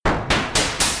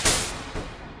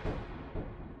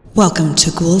Welcome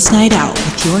to Ghouls Night Out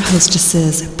with your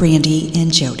hostesses, Brandy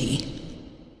and Jody.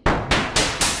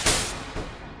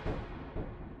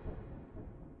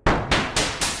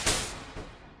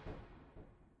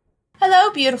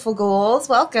 Hello, beautiful ghouls.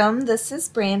 Welcome. This is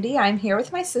Brandy. I'm here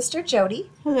with my sister, Jody.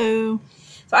 Hello.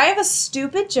 So I have a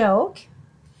stupid joke.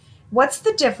 What's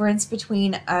the difference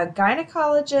between a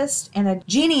gynecologist and a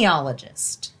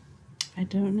genealogist? I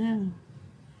don't know.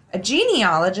 A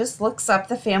genealogist looks up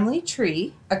the family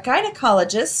tree. A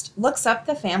gynecologist looks up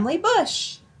the family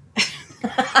bush.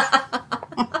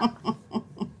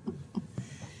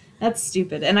 That's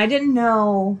stupid. And I didn't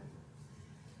know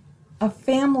a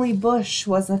family bush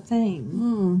was a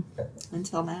thing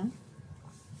until now.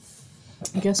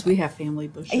 I guess we have family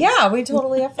bushes. Yeah, we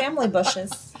totally have family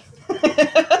bushes.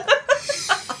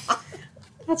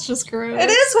 That's just gross. It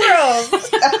is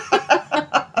gross.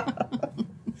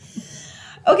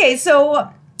 Okay, so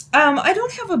I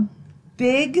don't have a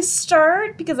big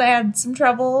start because I had some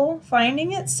trouble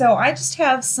finding it. So I just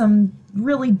have some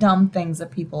really dumb things that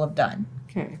people have done.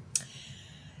 Okay.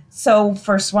 So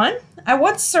first one, I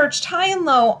once searched high and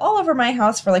low all over my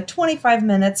house for like 25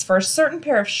 minutes for a certain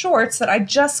pair of shorts that I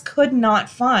just could not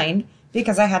find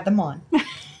because I had them on.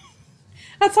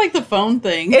 That's like the phone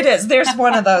thing. It is. There's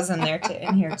one of those in here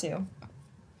too.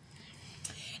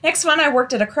 Next one, I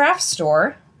worked at a craft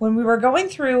store. When we were going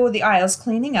through the aisles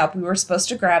cleaning up, we were supposed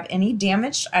to grab any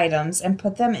damaged items and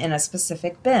put them in a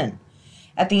specific bin.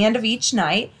 At the end of each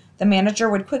night, the manager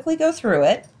would quickly go through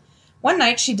it. One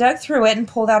night, she dug through it and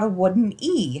pulled out a wooden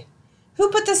E. "Who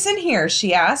put this in here?"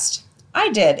 she asked. "I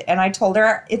did," and I told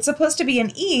her it's supposed to be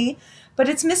an E, but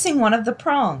it's missing one of the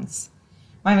prongs.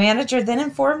 My manager then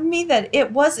informed me that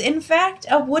it was, in fact,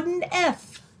 a wooden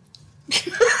F.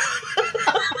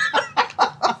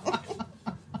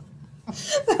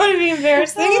 That would be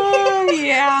embarrassing. Oh,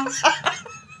 yeah.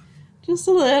 Just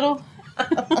a little.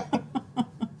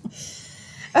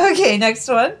 Okay, next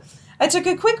one. I took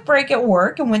a quick break at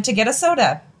work and went to get a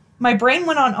soda. My brain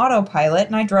went on autopilot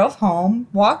and I drove home,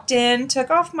 walked in,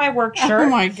 took off my work shirt. Oh,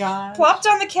 my God. Plopped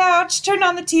on the couch, turned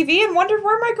on the TV, and wondered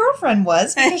where my girlfriend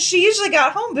was because she usually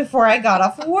got home before I got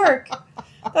off of work.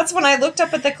 That's when I looked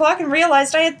up at the clock and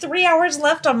realized I had 3 hours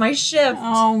left on my shift.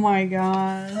 Oh, my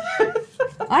God.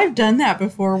 I've done that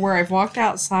before where I've walked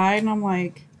outside and I'm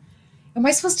like, Am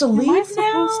I supposed to leave am I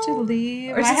now? supposed to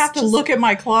leave? Or And is I this have to just- look at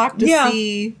my clock to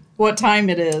see what time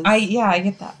it is. I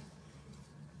get that.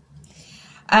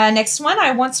 Next one,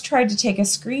 I once tried to take a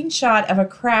screenshot of a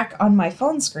crack on my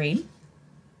phone screen.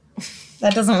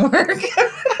 That doesn't work.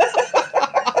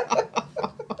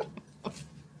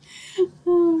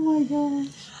 Oh, my God.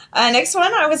 Next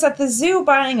one, I was at the zoo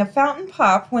buying a fountain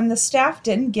pop when the staff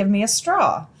didn't give me a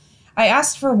straw. I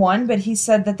asked for one, but he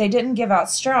said that they didn't give out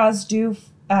straws due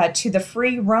to the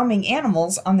free roaming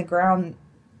animals on the ground,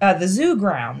 the zoo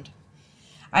ground.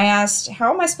 I asked,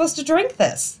 "How am I supposed to drink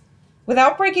this?"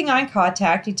 Without breaking eye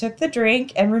contact, he took the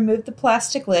drink and removed the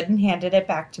plastic lid and handed it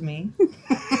back to me. Oh,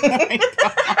 my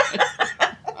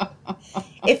God.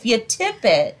 If you tip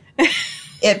it,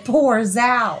 it pours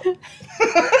out.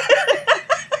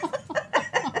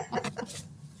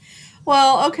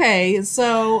 Well, okay,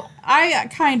 so I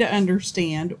kind of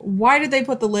understand. Why did they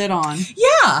put the lid on?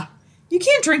 Yeah, you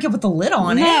can't drink it with the lid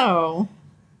on it. No.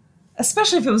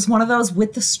 Especially if it was one of those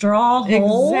with the straw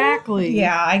hole. Exactly.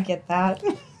 Yeah, I get that.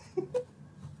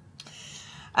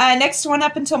 Next one,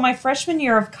 up until my freshman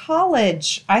year of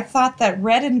college, I thought that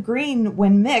red and green,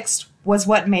 when mixed, was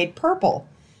what made purple.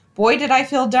 Boy, did I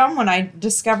feel dumb when I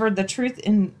discovered the truth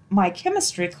in my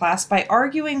chemistry class by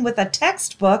arguing with a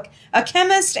textbook, a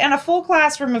chemist, and a full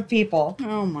classroom of people.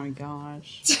 Oh my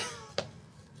gosh.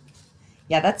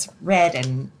 Yeah, that's red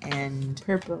and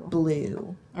Purple.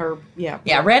 blue. Or, yeah.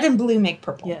 Yeah, red and blue make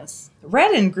purple. Yes.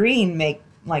 Red and green make,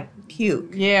 like,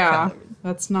 puke. Yeah. color.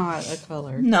 That's not a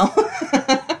color. No.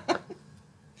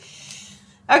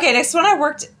 Okay, next one, I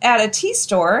worked at a tea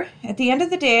store. At the end of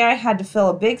the day, I had to fill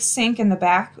a big sink in the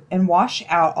back and wash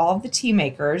out all of the tea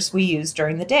makers we used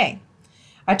during the day.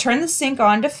 I turned the sink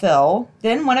on to fill,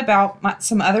 then went about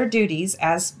some other duties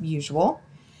as usual.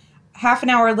 Half an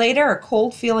hour later, a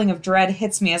cold feeling of dread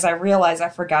hits me as I realize I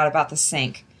forgot about the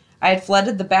sink. I had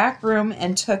flooded the back room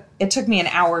and it took me an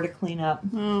hour to clean up.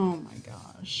 Oh my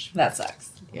gosh. That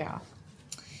sucks. Yeah.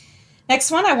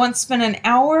 Next one, I once spent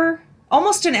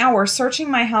almost an hour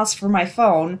searching my house for my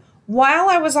phone while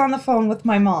I was on the phone with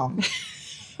my mom.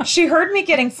 She heard me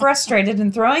getting frustrated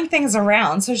and throwing things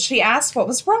around, so she asked what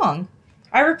was wrong.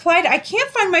 I replied, "I can't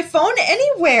find my phone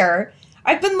anywhere.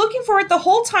 I've been looking for it the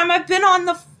whole time I've been on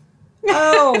the..."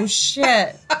 Oh,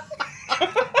 shit.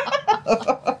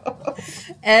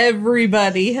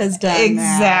 Everybody has done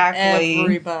Exactly. that.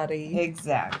 Everybody.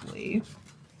 Exactly.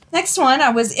 Next one, I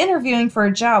was interviewing for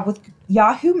a job with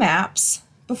Yahoo Maps.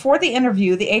 Before the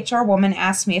interview, the HR woman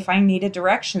asked me if I needed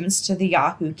directions to the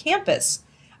Yahoo campus.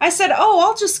 I said, "Oh,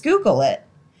 I'll just Google it."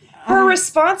 Her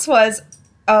response was,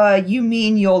 "You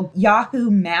mean you'll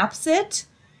Yahoo Maps it?"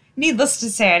 Needless to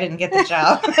say, I didn't get the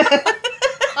job.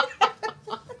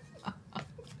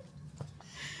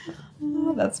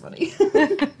 Oh, that's funny.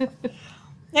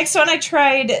 Next one, I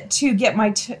tried to get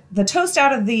the toast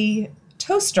out of the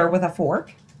toaster with a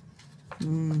fork.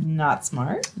 Not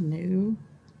smart. No.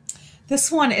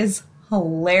 This one is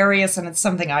hilarious, and it's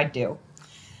something I'd do.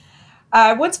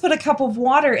 I once put a cup of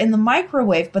water in the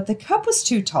microwave, but the cup was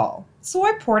too tall. So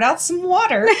I poured out some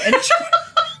water and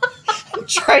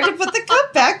tried to put the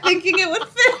cup back, thinking it would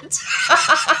fit.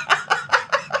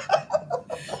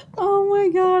 Oh my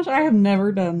gosh, I have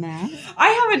never done that. I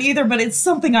haven't either, but it's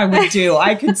something I would do.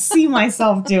 I could see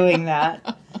myself doing that.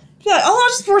 Be like, "Oh, I'll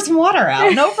just pour some water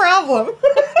out. No problem."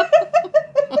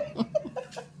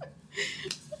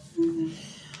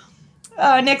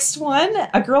 Next one.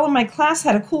 A girl in my class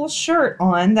had a cool shirt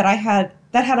on that had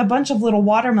a bunch of little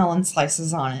watermelon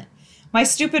slices on it. My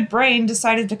stupid brain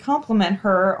decided to compliment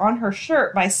her on her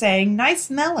shirt by saying, "Nice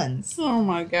melons." Oh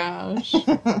my gosh.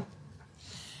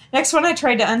 Next one, I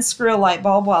tried to unscrew a light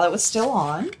bulb while it was still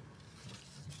on.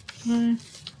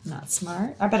 Not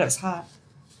smart. I bet it was hot.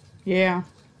 Yeah.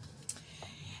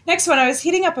 Next one, I was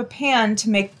heating up a pan to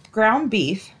make ground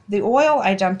beef. The oil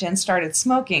I dumped in started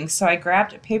smoking, so I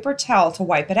grabbed a paper towel to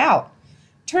wipe it out.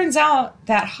 Turns out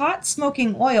that hot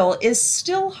smoking oil is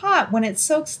still hot when it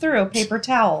soaks through a paper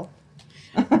towel.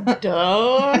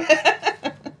 Duh.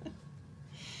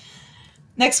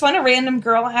 Next one, a random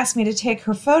girl asked me to take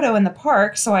her photo in the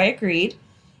park, so I agreed.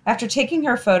 After taking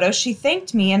her photo, she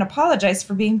thanked me and apologized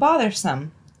for being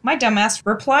bothersome. My dumbass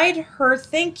replied her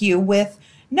thank you with,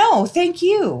 "No, thank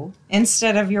you,"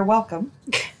 instead of "you're welcome."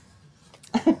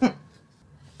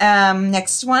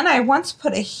 Next one, I once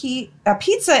put a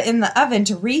pizza in the oven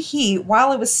to reheat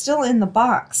while it was still in the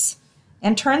box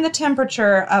and turned the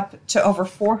temperature up to over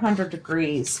 400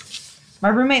 degrees. My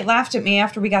roommate laughed at me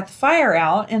after we got the fire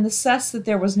out and assessed that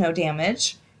there was no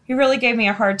damage. He really gave me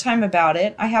a hard time about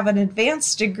it. I have an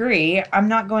advanced degree. I'm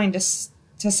not going to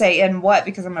say in what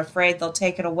because I'm afraid they'll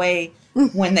take it away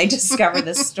when they discover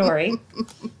this story.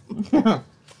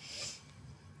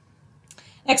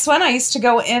 Next one, I used to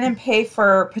go in and pay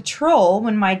for patrol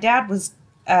when my dad was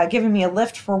giving me a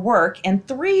lift for work, and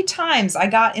 3 times I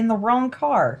got in the wrong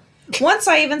car. Once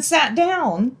I even sat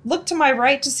down, looked to my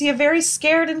right to see a very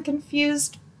scared and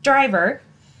confused driver.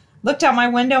 Looked out my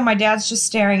window, my dad's just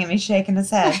staring at me, shaking his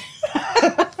head.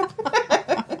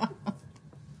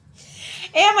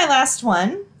 And my last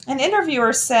one, an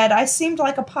interviewer said I seemed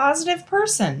like a positive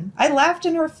person. I laughed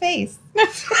in her face.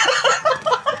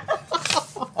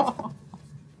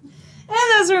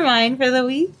 And those were mine for the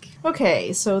week.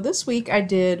 Okay, so this week I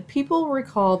did people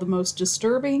recall the most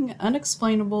disturbing,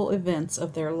 unexplainable events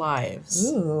of their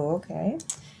lives. Ooh, okay.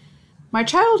 My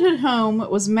childhood home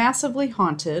was massively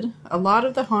haunted. A lot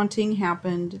of the haunting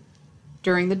happened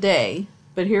during the day,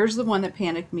 but here's the one that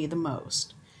panicked me the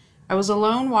most. I was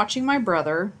alone watching my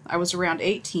brother. I was around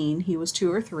 18. He was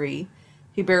 2 or 3.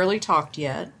 He barely talked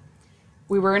yet.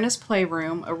 We were in his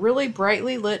playroom, a really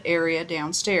brightly lit area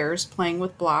downstairs, playing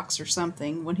with blocks or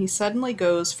something, when he suddenly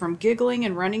goes from giggling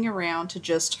and running around to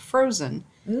just frozen,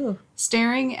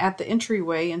 staring at the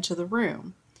entryway into the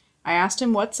room. I asked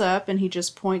him what's up, and he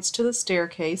just points to the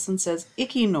staircase and says,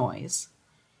 "Icky noise."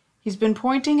 He's been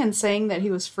pointing and saying that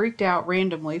he was freaked out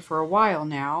randomly for a while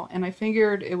now, and I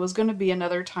figured it was going to be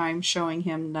another time showing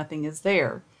him nothing is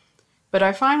there. But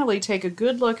I finally take a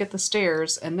good look at the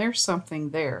stairs, and there's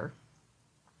something there.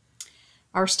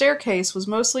 Our staircase was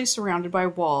mostly surrounded by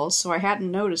walls, so I hadn't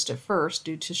noticed at first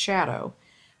due to shadow.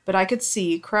 But I could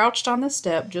see, crouched on the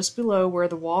step just below where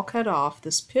the wall cut off,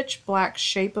 this pitch-black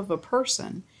shape of a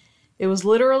person. It was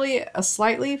literally a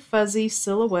slightly fuzzy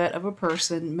silhouette of a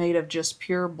person made of just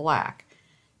pure black,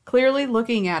 clearly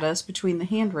looking at us between the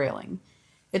hand railing.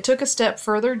 It took a step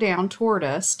further down toward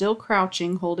us, still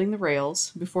crouching, holding the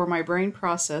rails, before my brain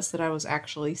processed that I was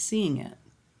actually seeing it.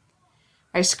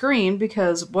 I screamed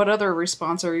because what other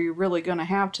response are you really going to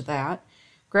have to that?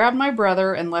 Grabbed my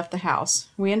brother and left the house.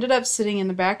 We ended up sitting in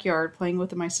the backyard playing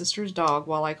with my sister's dog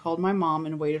while I called my mom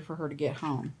and waited for her to get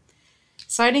home.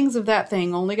 Sightings of that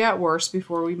thing only got worse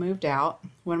before we moved out.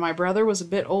 When my brother was a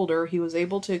bit older, he was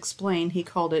able to explain he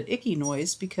called it icky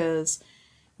noise because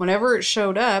whenever it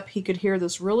showed up, he could hear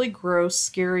this really gross,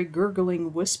 scary,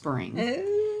 gurgling whispering.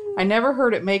 I never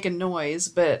heard it make a noise,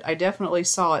 but I definitely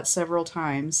saw it several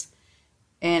times.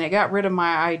 and it got rid of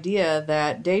my idea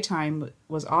that daytime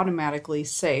was automatically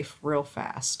safe real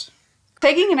fast.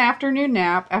 Taking an afternoon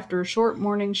nap after a short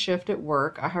morning shift at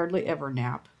work. I hardly ever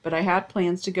nap, but I had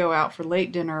plans to go out for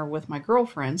late dinner with my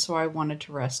girlfriend, so I wanted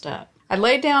to rest up. I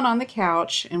laid down on the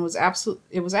couch and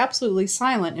it was absolutely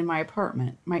silent in my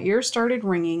apartment. My ears started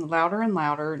ringing louder and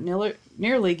louder,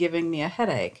 nearly giving me a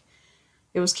headache.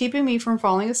 It was keeping me from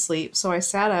falling asleep, so I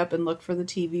sat up and looked for the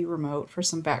TV remote for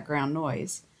some background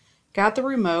noise. Got the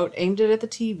remote, aimed it at the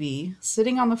TV.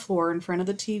 Sitting on the floor in front of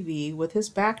the TV with his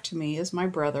back to me is my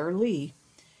brother, Lee.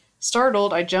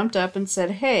 Startled, I jumped up and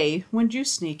said, "Hey, when'd you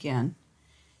sneak in?"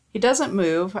 He doesn't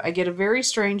move. I get a very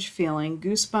strange feeling,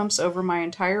 goosebumps over my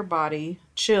entire body,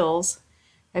 chills.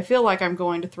 I feel like I'm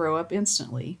going to throw up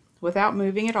instantly. Without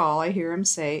moving at all, I hear him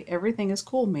say, "Everything is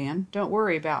cool, man. Don't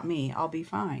worry about me. I'll be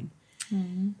fine."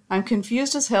 I'm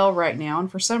confused as hell right now, and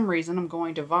for some reason I'm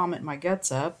going to vomit my guts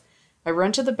up. I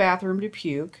run to the bathroom to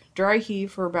puke, dry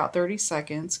heave for about 30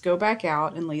 seconds, go back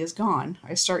out, and Lee is gone.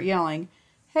 I start yelling,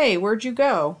 "Hey, where'd you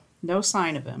go?" No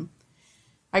sign of him.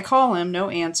 I call him, no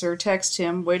answer, text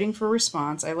him, waiting for a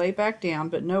response. I lay back down,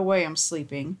 but no way I'm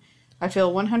sleeping. I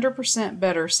feel 100%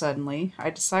 better suddenly.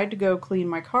 I decide to go clean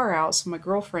my car out so my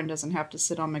girlfriend doesn't have to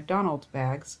sit on McDonald's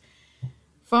bags.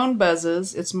 Phone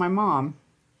buzzes. It's my mom.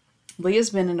 Lee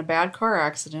has been in a bad car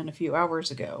accident a few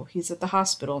hours ago. He's at the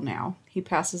hospital now. He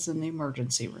passes in the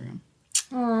emergency room.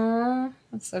 Aww,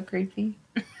 that's so creepy.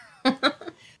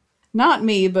 Not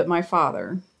me, but my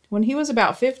father. When he was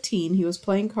about 15, he was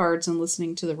playing cards and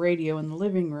listening to the radio in the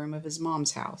living room of his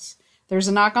mom's house. There's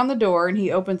a knock on the door, and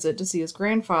he opens it to see his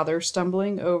grandfather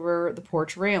stumbling over the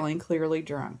porch railing, clearly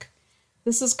drunk.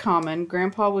 This is common.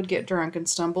 Grandpa would get drunk and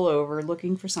stumble over,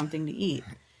 looking for something to eat.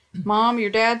 "Mom,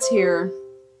 your dad's here."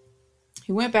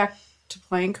 He went back to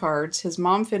playing cards. His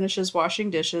mom finishes washing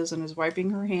dishes and is wiping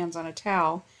her hands on a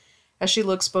towel as she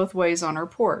looks both ways on her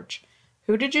porch.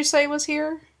 "Who did you say was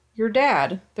here?" "Your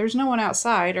dad. There's no one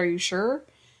outside. Are you sure?"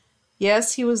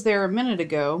 "Yes, he was there a minute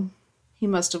ago. He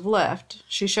must have left."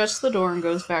 She shuts the door and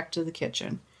goes back to the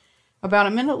kitchen. About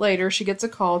a minute later, she gets a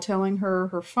call telling her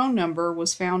her phone number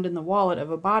was found in the wallet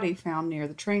of a body found near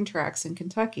the train tracks in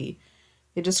Kentucky.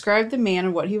 They describe the man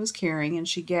and what he was carrying, and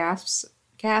she gasps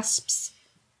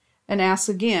and asks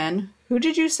again, "Who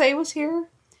did you say was here?"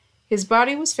 His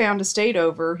body was found a state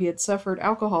over. He had suffered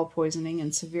alcohol poisoning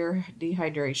and severe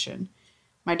dehydration.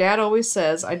 My dad always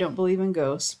says, "I don't believe in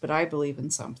ghosts, but I believe in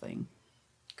something."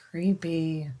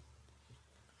 Creepy.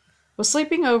 Was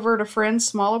sleeping over at a friend's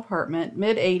small apartment,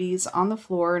 mid-80s, on the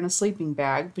floor in a sleeping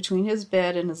bag, between his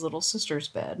bed and his little sister's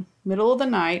bed. Middle of the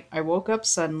night, I woke up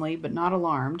suddenly, but not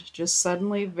alarmed, just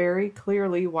suddenly, very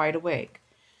clearly wide awake.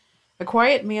 A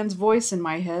quiet man's voice in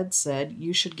my head said,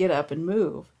 "You should get up and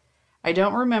move." I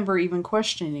don't remember even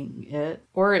questioning it,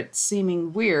 or it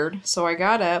seeming weird, so I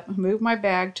got up, moved my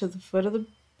bag to the foot of the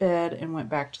bed, and went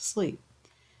back to sleep.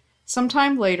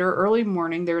 Sometime later, early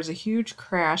morning, there is a huge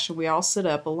crash, and we all sit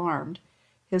up, alarmed.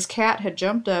 His cat had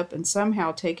jumped up and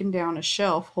somehow taken down a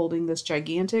shelf holding this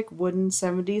gigantic wooden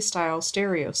 70s-style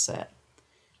stereo set.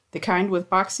 The kind with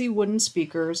boxy wooden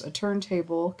speakers, a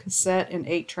turntable, cassette and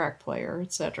 8-track player,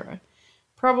 etc.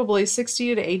 Probably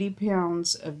 60 to 80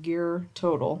 pounds of gear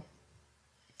total.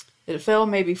 It fell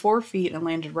maybe 4 feet and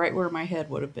landed right where my head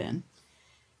would have been.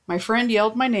 My friend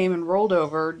yelled my name and rolled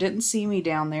over, didn't see me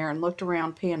down there, and looked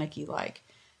around panicky-like.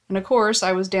 And of course,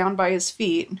 I was down by his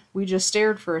feet. We just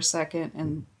stared for a second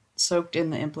and soaked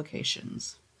in the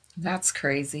implications. That's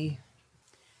crazy.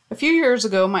 A few years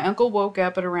ago, my uncle woke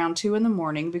up at around 2 in the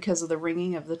morning because of the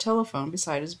ringing of the telephone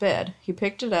beside his bed. He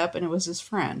picked it up, and it was his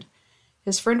friend.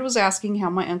 His friend was asking how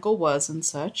my uncle was and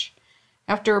such.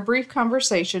 After a brief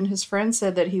conversation, his friend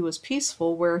said that he was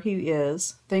peaceful where he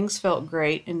is, things felt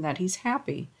great, and that he's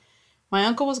happy. My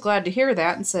uncle was glad to hear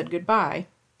that and said goodbye.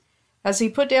 As he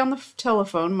put down the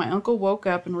telephone, my uncle woke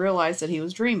up and realized that he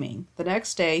was dreaming. The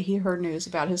next day, he heard news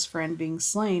about his friend being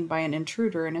slain by an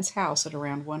intruder in his house at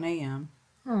around 1 a.m.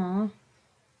 Aw.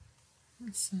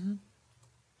 That's sad.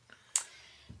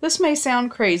 This may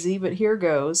sound crazy, but here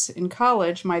goes. In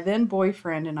college, my then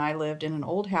boyfriend and I lived in an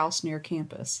old house near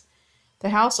campus. The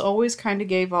house always kind of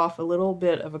gave off a little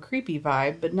bit of a creepy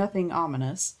vibe, but nothing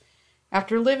ominous.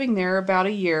 After living there about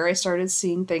a year, I started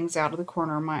seeing things out of the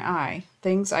corner of my eye.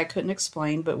 Things I couldn't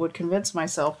explain, but would convince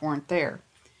myself weren't there.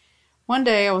 One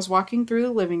day, I was walking through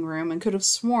the living room and could have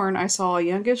sworn I saw a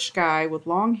youngish guy with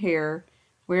long hair,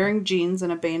 wearing jeans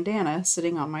and a bandana,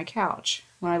 sitting on my couch.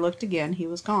 When I looked again, he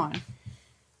was gone.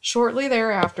 Shortly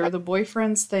thereafter, the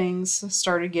boyfriend's things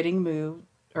started getting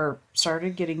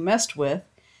messed with.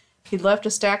 He'd left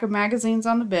a stack of magazines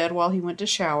on the bed while he went to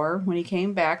shower. When he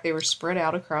came back, they were spread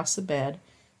out across the bed.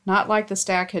 Not like the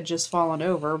stack had just fallen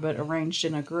over, but arranged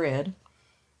in a grid.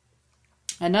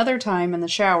 Another time in the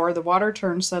shower, the water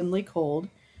turned suddenly cold.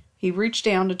 He reached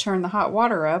down to turn the hot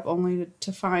water up, only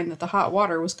to find that the hot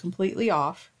water was completely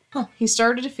off. He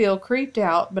started to feel creeped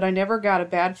out, but I never got a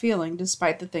bad feeling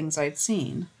despite the things I'd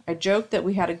seen. I joked that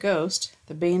we had a ghost,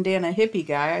 the bandana hippie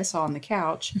guy I saw on the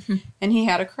couch, and he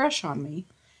had a crush on me.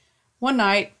 One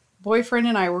night, boyfriend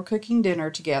and I were cooking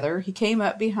dinner together. He came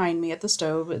up behind me at the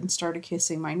stove and started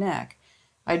kissing my neck.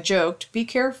 I joked, "Be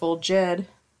careful, Jed,"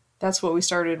 that's what we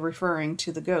started referring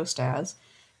to the ghost as,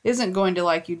 "isn't going to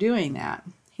like you doing that."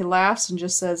 He laughs and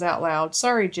just says out loud,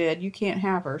 "Sorry, Jed, you can't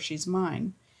have her. She's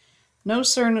mine." No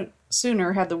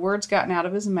sooner had the words gotten out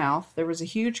of his mouth, there was a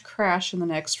huge crash in the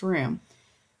next room.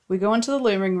 We go into the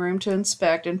living room to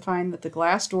inspect and find that the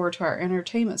glass door to our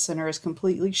entertainment center is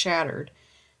completely shattered.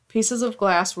 Pieces of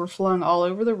glass were flung all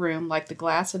over the room like the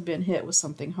glass had been hit with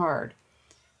something hard.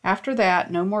 After that,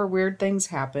 no more weird things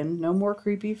happened, no more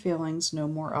creepy feelings, no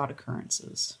more odd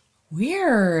occurrences.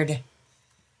 Weird.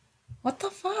 What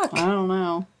the fuck? I don't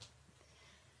know.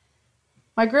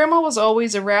 My grandma was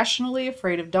always irrationally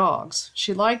afraid of dogs.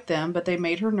 She liked them, but they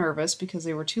made her nervous because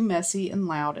they were too messy and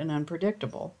loud and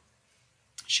unpredictable.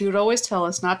 She would always tell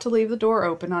us not to leave the door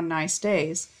open on nice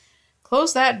days.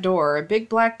 "Close that door, a big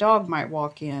black dog might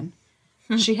walk in."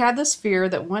 She had this fear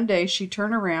that one day she'd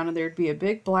turn around and there'd be a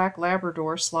big black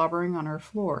Labrador slobbering on her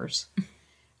floors.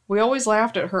 We always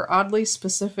laughed at her oddly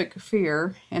specific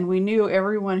fear, and we knew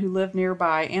everyone who lived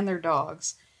nearby and their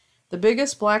dogs. The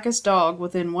biggest, blackest dog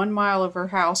within 1 mile of her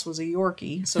house was a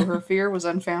Yorkie, so her fear was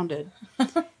unfounded.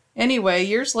 Anyway,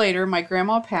 years later, my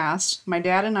grandma passed. My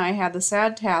dad and I had the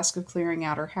sad task of clearing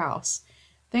out her house.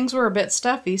 Things were a bit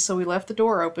stuffy, so we left the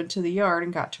door open to the yard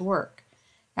and got to work.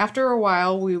 After a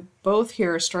while, we both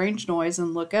hear a strange noise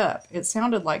and look up. It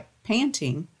sounded like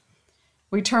panting.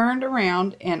 We turned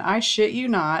around, and I shit you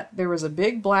not, there was a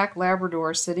big black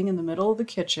Labrador sitting in the middle of the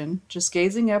kitchen, just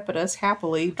gazing up at us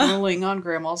happily, drooling on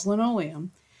Grandma's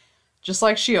linoleum. Just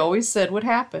like she always said would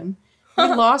happen. We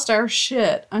lost our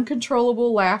shit,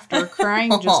 uncontrollable laughter,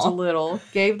 crying just a little,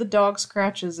 gave the dog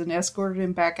scratches, and escorted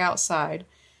him back outside.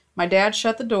 My dad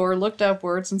shut the door, looked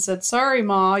upwards, and said, "Sorry,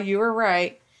 Ma, you were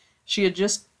right." She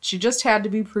just had to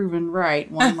be proven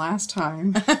right one last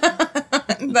time.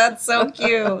 That's so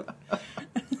cute.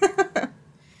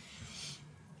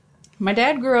 My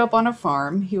dad grew up on a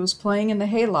farm. He was playing in the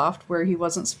hayloft where he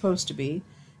wasn't supposed to be.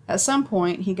 At some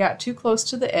point, he got too close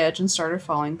to the edge and started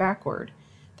falling backward.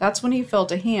 That's when he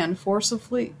felt a hand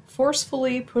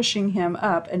forcefully pushing him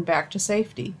up and back to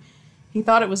safety. He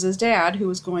thought it was his dad who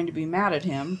was going to be mad at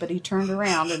him, but he turned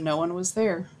around and no one was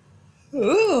there.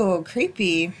 Ooh,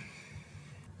 creepy.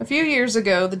 A few years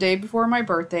ago, the day before my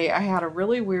birthday, I had a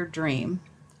really weird dream.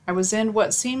 I was in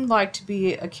what seemed like to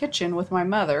be a kitchen with my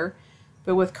mother,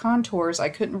 but with contours I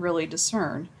couldn't really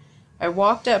discern. I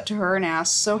walked up to her and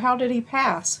asked, "So how did he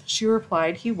pass?" She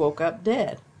replied, "He woke up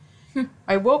dead."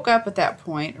 I woke up at that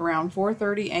point around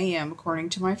 4:30 a.m. according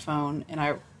to my phone,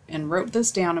 and wrote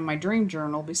this down in my dream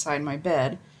journal beside my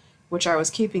bed, which I was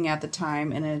keeping at the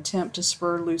time in an attempt to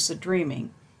spur lucid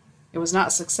dreaming. It was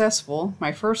not successful.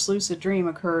 My first lucid dream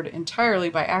occurred entirely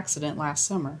by accident last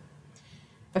summer.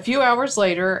 A few hours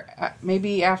later,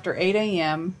 maybe after 8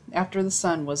 a.m., after the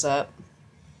sun was up,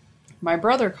 my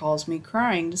brother calls me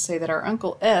crying to say that our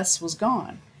Uncle S was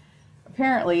gone.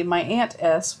 Apparently, my Aunt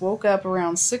S woke up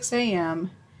around 6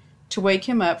 a.m. to wake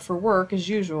him up for work as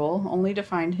usual, only to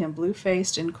find him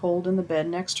blue-faced and cold in the bed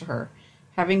next to her,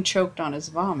 having choked on his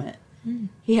vomit.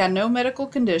 He had no medical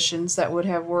conditions that would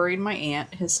have worried my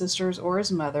aunt, his sisters, or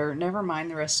his mother, never mind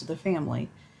the rest of the family.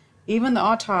 Even the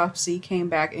autopsy came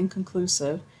back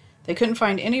inconclusive. They couldn't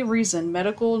find any reason,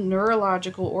 medical,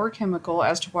 neurological, or chemical,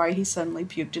 as to why he suddenly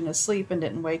puked in his sleep and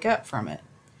didn't wake up from it.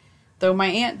 Though my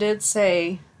aunt did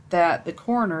say that the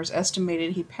coroners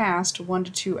estimated he passed 1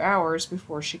 to 2 hours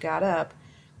before she got up,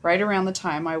 right around the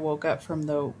time I woke up from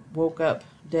the woke up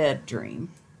dead dream.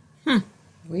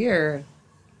 Weird.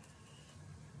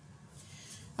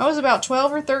 I was about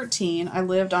 12 or 13. I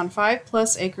lived on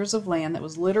 5+ acres of land that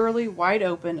was literally wide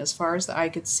open as far as the eye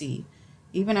could see,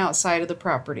 even outside of the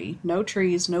property. No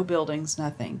trees, no buildings,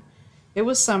 nothing. It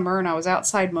was summer, and I was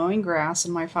outside mowing grass,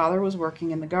 and my father was working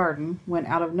in the garden, when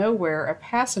out of nowhere a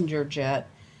passenger jet,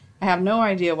 I have no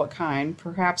idea what kind,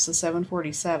 perhaps the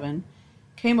 747,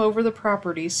 came over the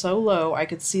property so low I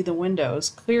could see the windows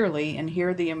clearly and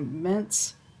hear the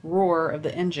immense roar of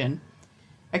the engine.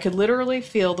 I could literally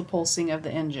feel the pulsing of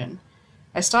the engine.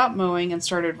 I stopped mowing and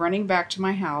started running back to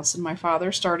my house, and my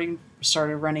father started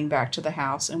running back to the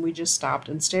house, and we just stopped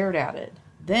and stared at it.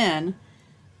 Then,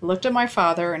 I looked at my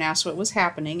father and asked what was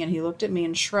happening, and he looked at me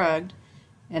and shrugged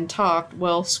and talked,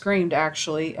 well, screamed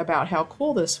actually, about how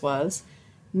cool this was.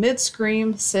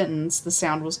 Mid-scream sentence, the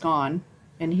sound was gone,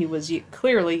 and he was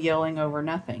clearly yelling over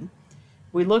nothing.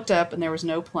 We looked up, and there was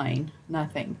no plane.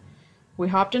 Nothing. We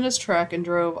hopped in his truck and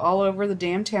drove all over the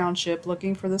damn township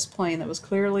looking for this plane that was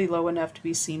clearly low enough to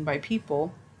be seen by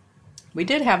people. We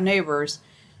did have neighbors,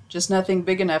 just nothing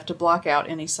big enough to block out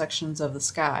any sections of the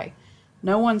sky.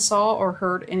 No one saw or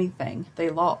heard anything. They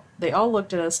all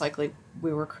looked at us like we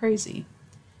were crazy.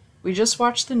 We just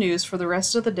watched the news for the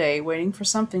rest of the day, waiting for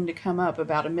something to come up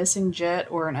about a missing jet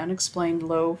or an unexplained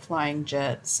low-flying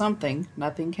jet. Something.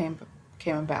 Nothing came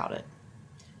about it.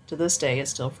 To this day, it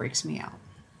still freaks me out.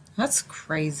 That's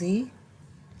crazy.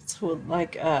 It's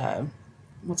like,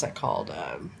 what's that called?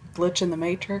 Glitch in the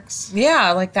Matrix?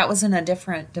 Yeah, like that was in a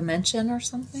different dimension or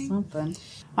something. Something.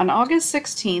 On August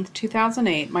 16th,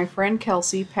 2008, my friend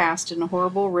Kelsey passed in a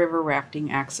horrible river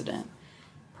rafting accident.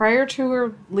 Prior to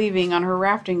her leaving on her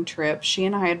rafting trip, she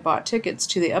and I had bought tickets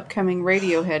to the upcoming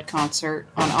Radiohead concert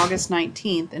on August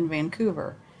 19th in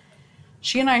Vancouver.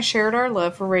 She and I shared our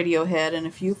love for Radiohead, and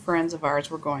a few friends of ours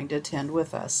were going to attend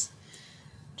with us.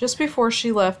 Just before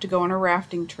she left to go on her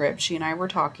rafting trip, she and I were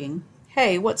talking.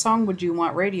 Hey, what song would you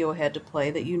want Radiohead to play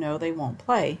that you know they won't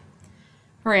play?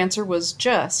 Her answer was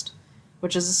Just,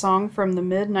 which is a song from the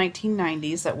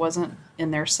mid-1990s that wasn't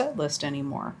in their set list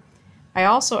anymore. I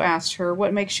also asked her,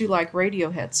 what makes you like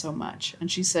Radiohead so much?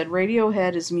 And she said,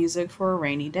 Radiohead is music for a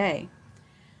rainy day.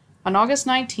 On August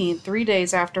 19th, 3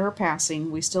 days after her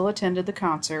passing, we still attended the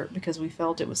concert because we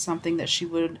felt it was something that she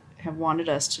would have wanted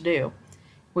us to do.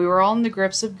 We were all in the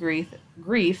grips of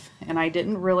grief, and I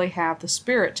didn't really have the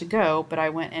spirit to go, but I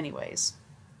went anyways.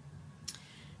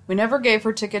 We never gave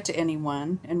her ticket to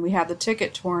anyone, and we had the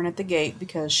ticket torn at the gate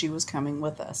because she was coming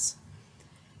with us.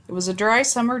 It was a dry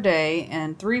summer day,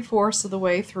 and 3/4 of the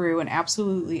way through an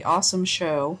absolutely awesome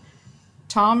show,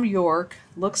 Tom York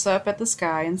looks up at the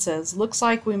sky and says, looks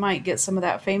like we might get some of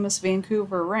that famous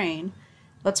Vancouver rain.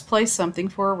 Let's play something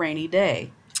for a rainy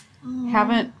day.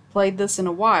 Haven't played this in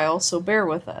a while, so bear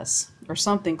with us, or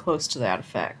something close to that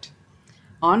effect.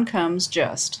 On comes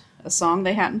Just, a song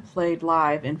they hadn't played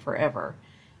live in forever.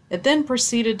 It then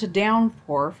proceeded to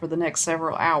downpour for the next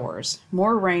several hours,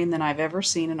 more rain than I've ever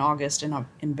seen in August in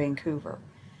Vancouver.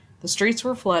 The streets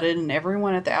were flooded, and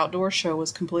everyone at the outdoor show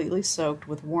was completely soaked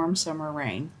with warm summer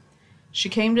rain. She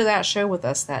came to that show with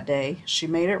us that day. She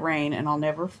made it rain, and I'll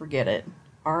never forget it.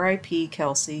 R.I.P.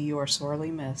 Kelsey, you are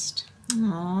sorely missed.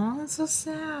 Aw, that's so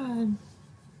sad.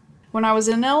 When I was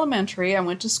in elementary, I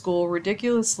went to school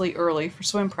ridiculously early for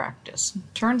swim practice.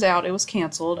 Turns out it was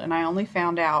canceled, and I only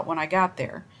found out when I got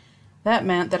there. That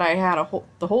meant that I had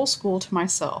the whole school to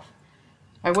myself.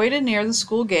 I waited near the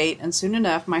school gate, and soon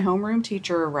enough my homeroom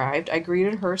teacher arrived. I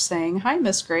greeted her saying, Hi,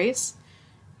 Miss Grace.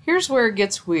 Here's where it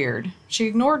gets weird. She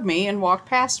ignored me and walked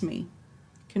past me.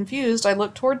 Confused, I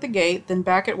looked toward the gate, then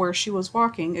back at where she was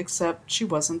walking, except she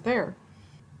wasn't there.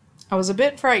 I was a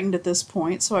bit frightened at this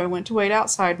point, so I went to wait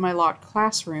outside my locked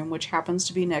classroom, which happens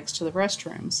to be next to the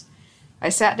restrooms. I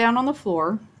sat down on the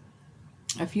floor.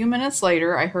 A few minutes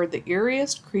later, I heard the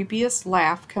eeriest, creepiest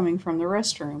laugh coming from the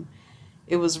restroom.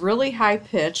 It was really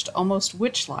high-pitched, almost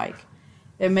witch-like.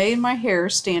 It made my hair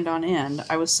stand on end.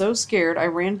 I was so scared I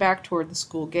ran back toward the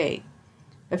school gate.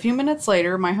 A few minutes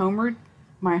later, my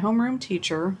homeroom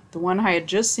teacher, the one I had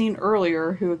just seen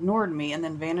earlier who ignored me and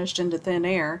then vanished into thin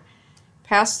air,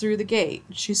 passed through the gate.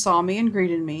 She saw me and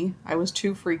greeted me. I was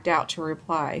too freaked out to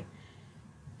reply.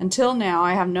 Until now,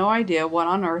 I have no idea what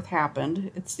on earth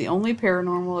happened. It's the only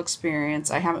paranormal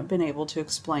experience I haven't been able to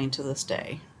explain to this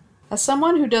day. As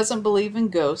someone who doesn't believe in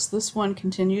ghosts, this one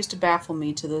continues to baffle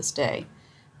me to this day.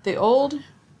 The old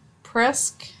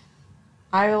Presque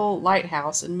Isle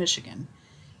Lighthouse in Michigan.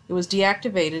 It was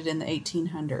deactivated in the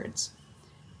 1800s.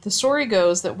 The story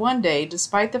goes that one day,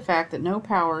 despite the fact that no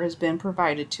power has been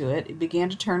provided to it, it began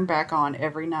to turn back on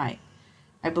every night.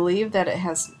 I believe that it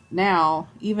has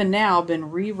even now,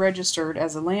 been re-registered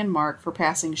as a landmark for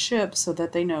passing ships so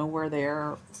that they know where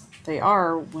they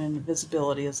are when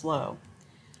visibility is low.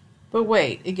 But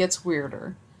wait, it gets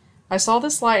weirder. I saw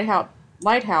this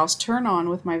lighthouse turn on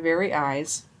with my very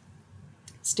eyes.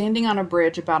 Standing on a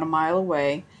bridge about a mile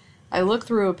away, I looked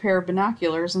through a pair of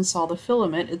binoculars and saw the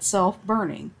filament itself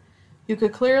burning. You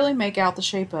could clearly make out the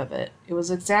shape of it. It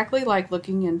was exactly like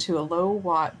looking into a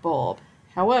low-watt bulb.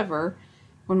 However,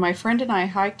 when my friend and I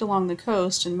hiked along the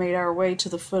coast and made our way to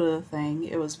the foot of the thing,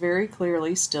 it was very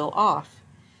clearly still off.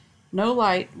 No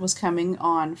light was coming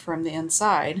on from the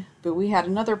inside, but we had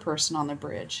another person on the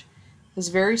bridge. His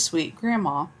very sweet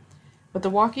grandma. With the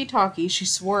walkie-talkie, she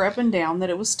swore up and down that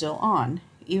it was still on.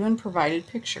 even provided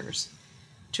pictures.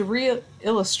 To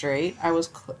re-illustrate, I was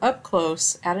up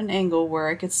close at an angle where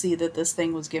I could see that this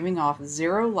thing was giving off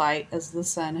zero light as the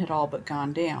sun had all but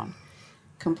gone down.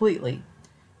 Completely.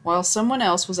 While someone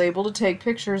else was able to take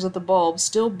pictures of the bulb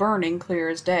still burning clear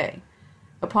as day.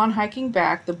 Upon hiking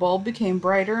back, the bulb became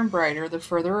brighter and brighter the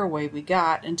further away we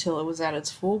got until it was at its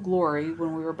full glory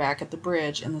when we were back at the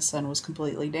bridge and the sun was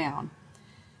completely down.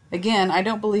 Again, I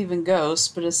don't believe in ghosts,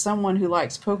 but as someone who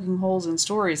likes poking holes in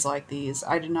stories like these,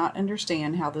 I do not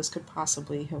understand how this could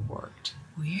possibly have worked.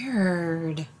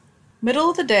 Weird. Middle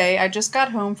of the day, I just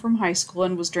got home from high school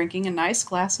and was drinking a nice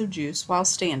glass of juice while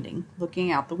standing, looking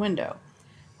out the window.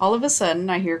 All of a sudden,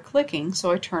 I hear clicking,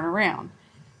 so I turn around.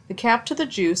 The cap to the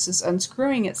juice is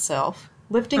unscrewing itself,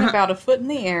 lifting about a foot in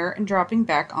the air and dropping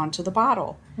back onto the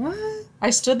bottle. What? I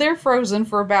stood there frozen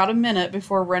for about a minute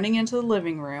before running into the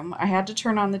living room. I had to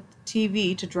turn on the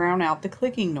TV to drown out the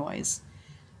clicking noise.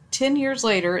 10 years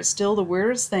later, it's still the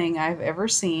weirdest thing I've ever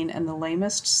seen and the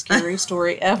lamest scary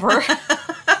story ever.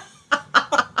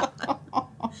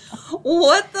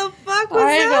 What the fuck was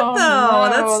I that, don't though?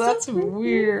 know. That's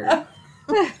weird.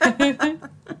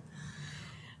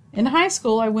 In high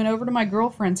school, I went over to my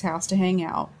girlfriend's house to hang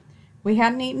out. We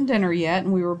hadn't eaten dinner yet,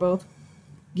 and we were both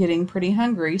getting pretty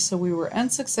hungry, so we were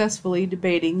unsuccessfully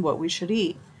debating what we should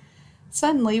eat.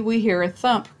 Suddenly, we hear a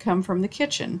thump come from the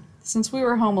kitchen. Since we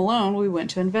were home alone, we went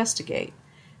to investigate.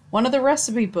 One of the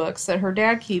recipe books that her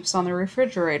dad keeps on the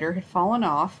refrigerator had fallen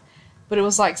off, but it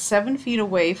was like 7 feet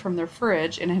away from the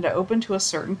fridge and had opened to a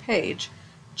certain page.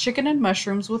 Chicken and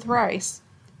mushrooms with rice.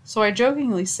 So I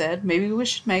jokingly said, maybe we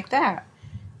should make that.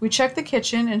 We checked the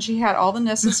kitchen, and she had all the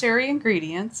necessary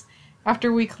ingredients.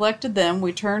 After we collected them,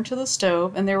 we turned to the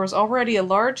stove, and there was already a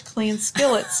large clean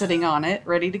skillet sitting on it,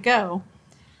 ready to go.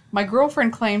 My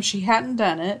girlfriend claimed she hadn't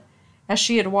done it, as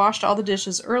she had washed all the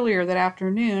dishes earlier that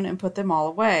afternoon and put them all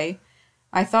away.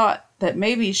 I thought that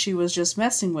maybe she was just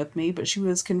messing with me, but she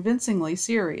was convincingly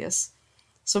serious.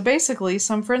 So basically,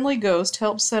 some friendly ghost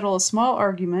helped settle a small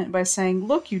argument by saying,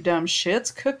 "Look, you dumb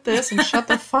shits, cook this and shut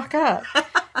the fuck up."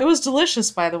 It was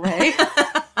delicious, by the way.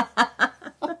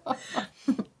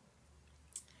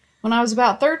 When I was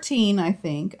about 13, I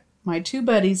think, my 2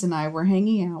 buddies and I were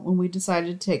hanging out when we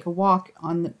decided to take a walk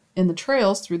in the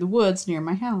trails through the woods near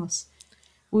my house.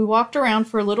 We walked around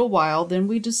for a little while, then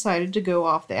we decided to go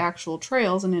off the actual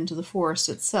trails and into the forest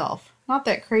itself. Not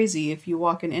that crazy. If you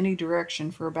walk in any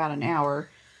direction for about an hour,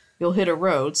 you'll hit a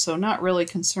road, so not really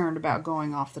concerned about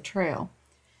going off the trail.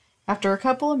 After a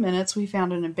couple of minutes, we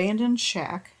found an abandoned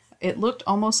shack. It looked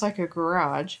almost like a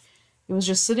garage. It was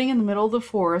just sitting in the middle of the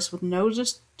forest with no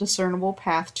discernible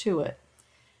path to it.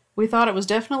 We thought it was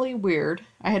definitely weird.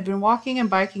 I had been walking and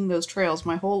biking those trails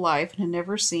my whole life and had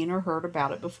never seen or heard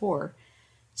about it before.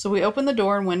 So we opened the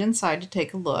door and went inside to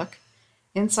take a look.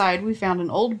 Inside, we found an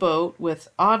old boat with,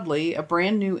 oddly, a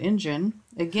brand new engine.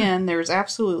 Again, there is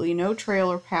absolutely no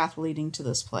trail or path leading to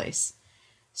this place.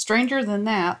 Stranger than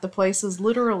that, the place is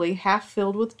literally half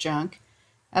filled with junk,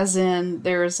 as in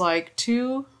there is like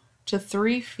 2 to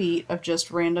 3 feet of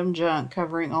just random junk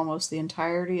covering almost the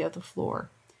entirety of the floor.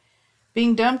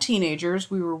 Being dumb teenagers,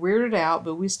 we were weirded out,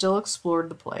 but we still explored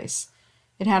the place.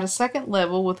 It had a second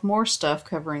level with more stuff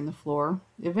covering the floor.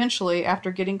 Eventually,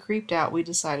 after getting creeped out, we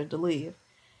decided to leave.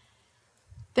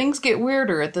 Things get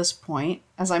weirder at this point.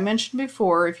 As I mentioned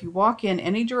before, if you walk in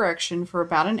any direction for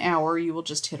about an hour, you will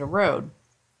just hit a road.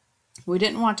 We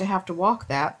didn't want to have to walk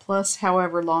that, plus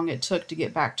however long it took to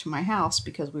get back to my house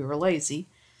because we were lazy.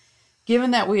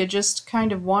 Given that we had just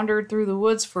kind of wandered through the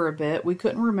woods for a bit, we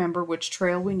couldn't remember which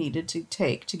trail we needed to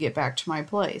take to get back to my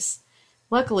place.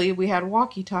 Luckily, we had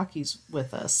walkie-talkies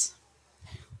with us.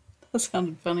 That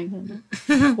sounded funny, didn't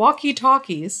it?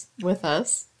 Walkie-talkies with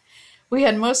us. We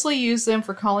had mostly used them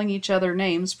for calling each other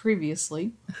names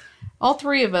previously. All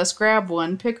 3 of us grabbed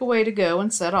one, pick a way to go,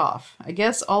 and set off. I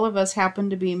guess all of us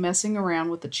happened to be messing around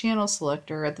with the channel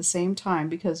selector at the same time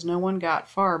because no one got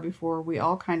far before we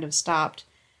all kind of stopped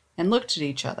and looked at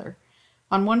each other.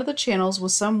 On one of the channels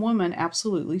was some woman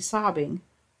absolutely sobbing.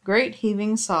 Great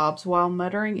heaving sobs while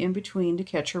muttering in between to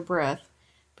catch her breath,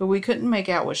 but we couldn't make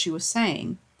out what she was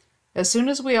saying. As soon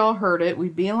as we all heard it, we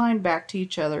beelined back to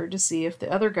each other to see if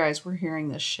the other guys were hearing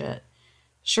this shit.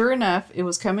 Sure enough, it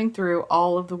was coming through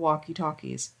all of the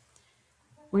walkie-talkies.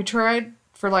 We tried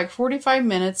for like 45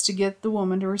 minutes to get the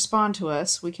woman to respond to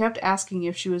us. We kept asking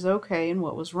if she was okay and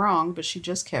what was wrong, but she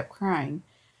just kept crying.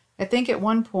 I think at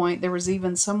one point there was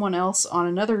even someone else on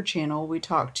another channel we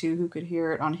talked to who could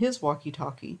hear it on his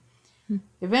walkie-talkie.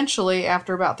 Eventually,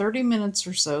 after about 30 minutes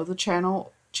or so, the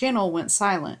channel went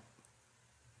silent.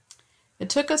 It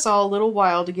took us all a little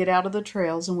while to get out of the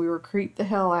trails, and we were creeped the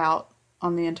hell out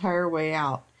on the entire way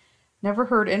out. Never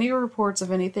heard any reports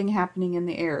of anything happening in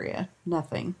the area.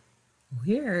 Nothing.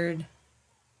 Weird.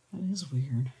 That is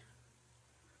weird.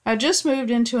 I just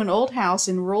moved into an old house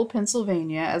in rural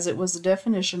Pennsylvania, as it was the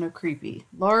definition of creepy.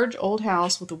 Large old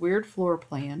house with a weird floor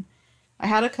plan. I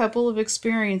had a couple of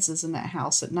experiences in that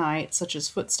house at night, such as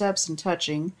footsteps and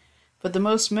touching, but the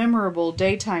most memorable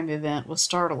daytime event was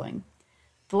startling.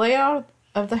 The layout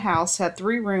of the house had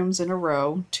 3 rooms in a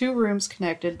row, 2 rooms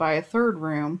connected by a third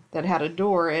room that had a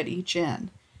door at each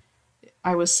end.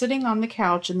 I was sitting on the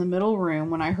couch in the middle room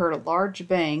when I heard a large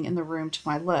bang in the room to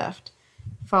my left,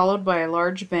 followed by a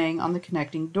large bang on the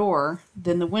connecting door,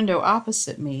 then the window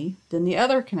opposite me, then the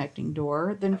other connecting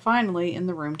door, then finally in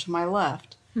the room to my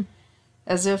left.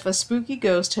 As if a spooky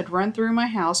ghost had run through my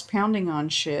house pounding on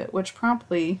shit, which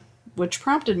prompted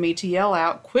me to yell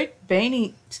out, "Quit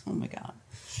banging!" Oh my god.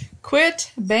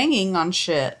 Quit banging on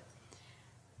shit.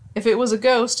 If it was a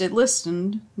ghost, it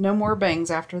listened. No more bangs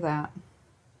after that.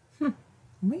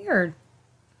 Weird.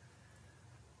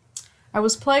 I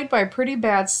was plagued by pretty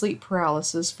bad sleep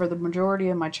paralysis for the majority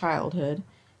of my childhood.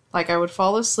 Like I would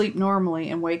fall asleep normally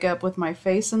and wake up with my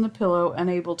face in the pillow,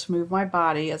 unable to move my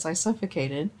body as I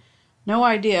suffocated. No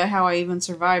idea how I even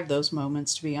survived those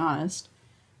moments, to be honest.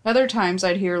 Other times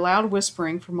I'd hear loud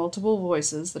whispering from multiple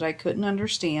voices that I couldn't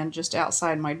understand just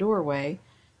outside my doorway,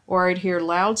 or I'd hear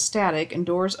loud static and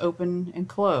doors open and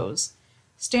close.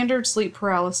 Standard sleep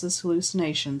paralysis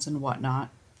hallucinations and whatnot.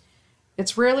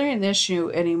 It's rarely an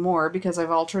issue anymore because I've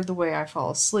altered the way I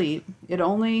fall asleep. It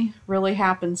only really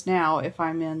happens now if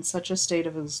I'm in such a state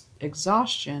of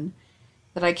exhaustion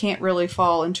that I can't really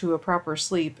fall into a proper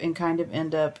sleep and kind of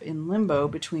end up in limbo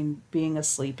between being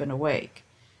asleep and awake.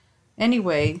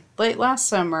 Anyway, late last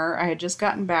summer, I had just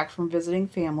gotten back from visiting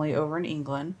family over in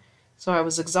England, so I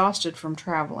was exhausted from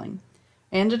traveling.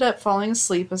 I ended up falling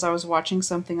asleep as I was watching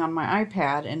something on my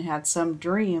iPad and had some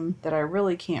dream that I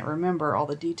really can't remember all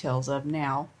the details of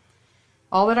now.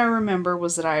 All that I remember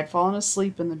was that I had fallen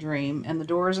asleep in the dream, and the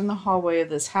doors in the hallway of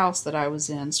this house that I was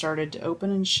in started to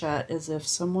open and shut as if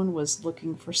someone was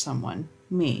looking for someone,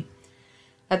 me.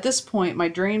 At this point, my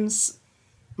dream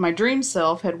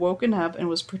self had woken up and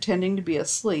was pretending to be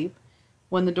asleep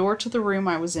when the door to the room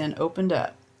I was in opened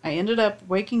up. I ended up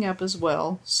waking up as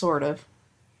well, sort of.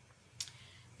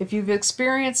 If you've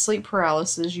experienced sleep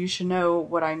paralysis, you should know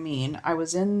what I mean. I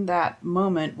was in that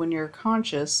moment when you're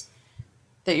conscious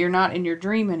that you're not in your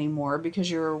dream anymore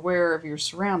because you're aware of your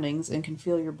surroundings and can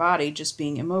feel your body just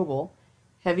being immobile,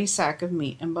 heavy sack of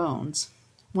meat and bones.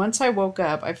 Once I woke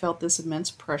up, I felt this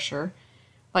immense pressure,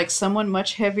 like someone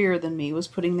much heavier than me was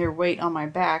putting their weight on my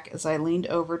back as they leaned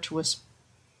over to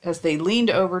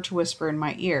whisper in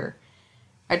my ear.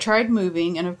 I tried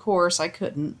moving, and of course I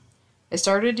couldn't. I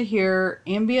started to hear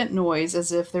ambient noise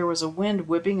as if there was a wind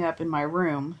whipping up in my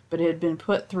room, but it had been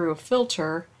put through a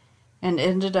filter and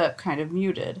ended up kind of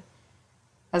muted.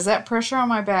 As that pressure on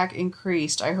my back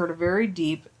increased, I heard a very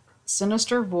deep,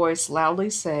 sinister voice loudly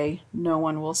say, "No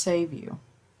one will save you."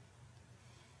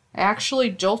 I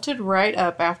actually jolted right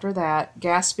up after that,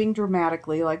 gasping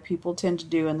dramatically like people tend to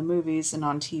do in the movies and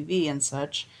on TV and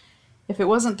such. If it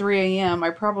wasn't 3 a.m.,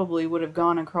 I probably would have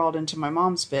gone and crawled into my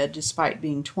mom's bed despite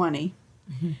being 20.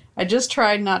 I just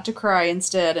tried not to cry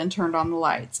instead and turned on the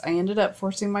lights. I ended up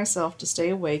forcing myself to stay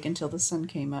awake until the sun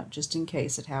came up just in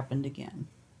case it happened again.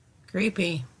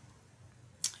 Creepy.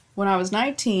 When I was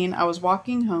 19, I was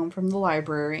walking home from the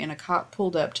library and a cop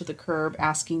pulled up to the curb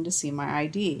asking to see my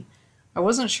ID. I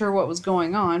wasn't sure what was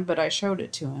going on, but I showed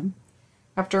it to him.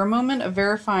 After a moment of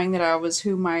verifying that I was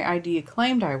who my ID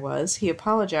claimed I was, he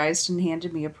apologized and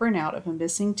handed me a printout of a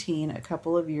missing teen a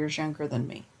couple of years younger than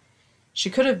me. She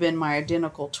could have been my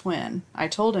identical twin. I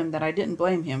told him that I didn't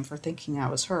blame him for thinking I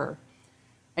was her.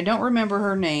 I don't remember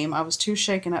her name. I was too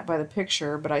shaken up by the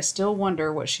picture, but I still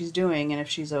wonder what she's doing and if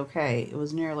she's okay. It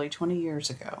was nearly 20 years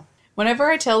ago.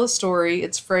 Whenever I tell the story,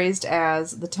 it's phrased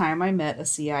as the time I met a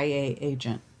CIA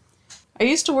agent. I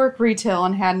used to work retail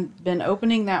and hadn't been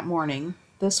opening that morning.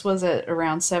 This was at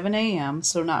around 7 a.m.,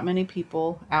 so not many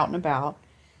people out and about.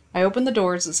 I opened the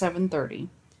doors at 7:30.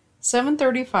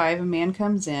 7:35, a man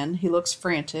comes in. He looks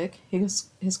frantic.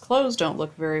 His clothes don't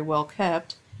look very well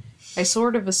kept. I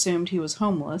sort of assumed he was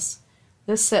homeless.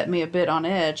 This set me a bit on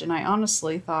edge, and I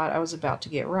honestly thought I was about to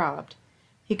get robbed.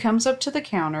 He comes up to the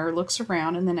counter, looks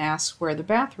around, and then asks where the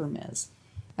bathroom is.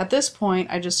 At this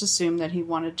point, I just assumed that he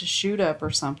wanted to shoot up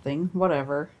or something,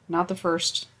 whatever. Not the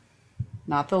first,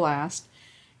 not the last.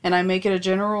 And I make it a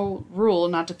general rule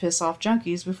not to piss off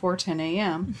junkies before 10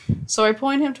 a.m., so I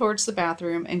point him towards the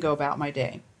bathroom and go about my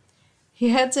day. He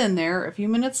heads in there. A few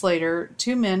minutes later,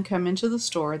 2 men come into the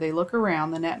store. They look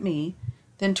around, then at me.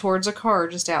 then towards a car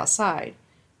just outside.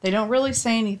 They don't really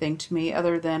say anything to me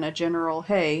other than a general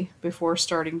hey before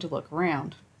starting to look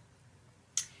around.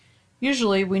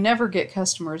 Usually, we never get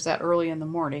customers that early in the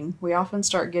morning. We often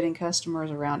start getting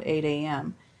customers around 8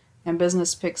 a.m., and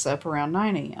business picks up around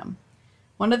 9 a.m.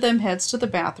 One of them heads to the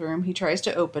bathroom. He tries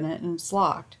to open it, and it's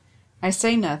locked. I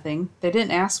say nothing. They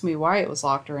didn't ask me why it was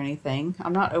locked or anything.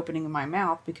 I'm not opening my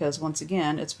mouth because, once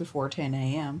again, it's before 10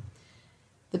 a.m.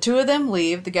 The two of them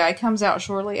leave. The guy comes out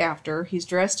shortly after. He's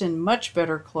dressed in much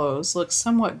better clothes, looks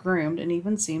somewhat groomed, and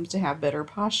even seems to have better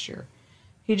posture.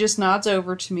 He just nods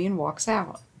over to me and walks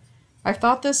out. I've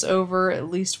thought this over at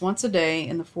least once a day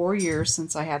in the 4 years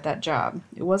since I had that job.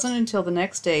 It wasn't until the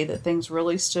next day that things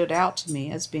really stood out to me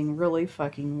as being really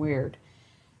fucking weird.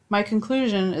 My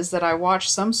conclusion is that I watched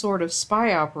some sort of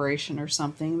spy operation or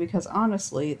something because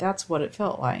honestly, that's what it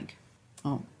felt like.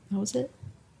 Oh, that was it?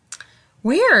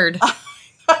 Weird.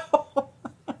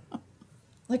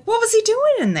 Like, what was he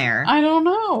doing in there? I don't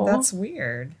know. That's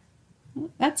weird.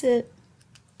 That's it.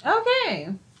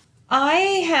 Okay. I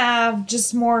have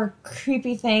just more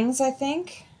creepy things, I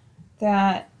think,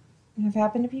 that have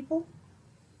happened to people.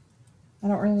 I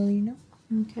don't really know.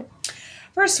 Okay.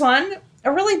 First one,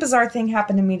 a really bizarre thing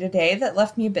happened to me today that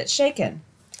left me a bit shaken.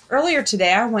 Earlier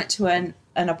today, I went to an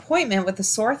appointment with a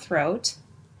sore throat.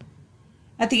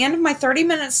 At the end of my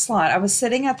 30-minute slot, I was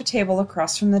sitting at the table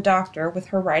across from the doctor with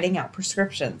her writing out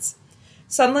prescriptions.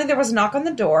 Suddenly, there was a knock on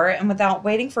the door, and without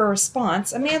waiting for a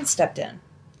response, a man stepped in.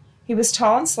 He was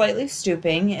tall and slightly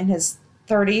stooping, in his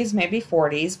 30s, maybe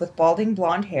 40s, with balding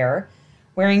blonde hair,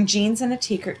 wearing jeans and a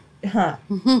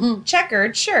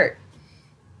checkered shirt.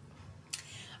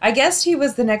 I guessed he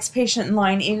was the next patient in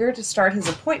line eager to start his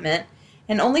appointment,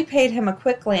 and only paid him a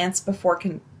quick glance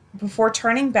before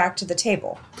turning back to the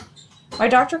table. My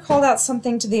doctor called out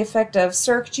something to the effect of,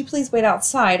 "Sir, could you please wait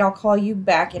outside? I'll call you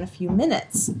back in a few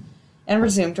minutes," and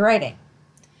resumed writing.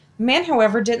 The man,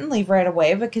 however, didn't leave right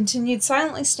away, but continued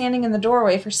silently standing in the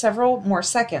doorway for several more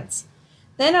seconds.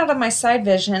 Then, out of my side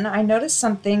vision, I noticed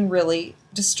something really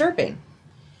disturbing.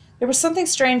 There was something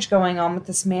strange going on with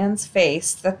this man's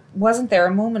face that wasn't there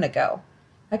a moment ago.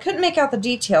 I couldn't make out the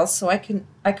details, so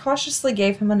I cautiously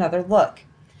gave him another look.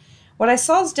 What I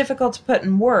saw is difficult to put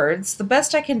in words. The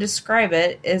best I can describe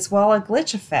it is, well, a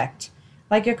glitch effect,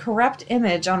 like a corrupt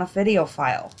image on a video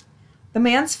file. The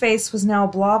man's face was now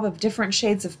a blob of different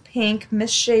shades of pink,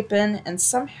 misshapen, and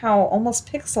somehow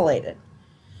almost pixelated.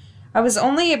 I was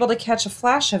only able to catch a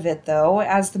flash of it, though,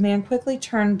 as the man quickly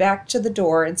turned back to the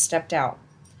door and stepped out.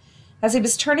 As he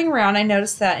was turning around, I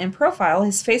noticed that, in profile,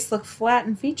 his face looked flat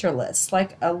and featureless,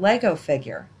 like a Lego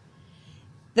figure.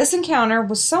 This encounter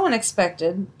was so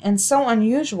unexpected and so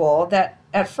unusual that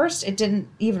at first it didn't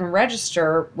even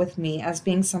register with me as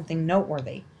being something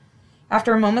noteworthy.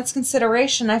 After a moment's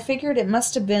consideration, I figured it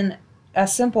must have been a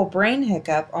simple brain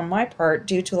hiccup on my part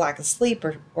due to lack of sleep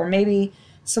or maybe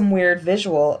some weird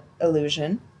visual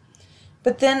illusion.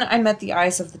 But then I met the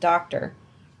eyes of the doctor.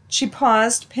 She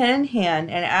paused, pen in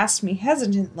hand, and asked me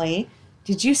hesitantly,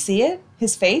 "Did you see it?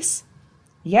 His face?"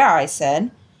 "Yeah," I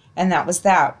said, and that was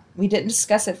that. We didn't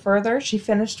discuss it further. She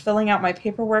finished filling out my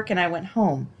paperwork, and I went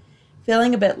home,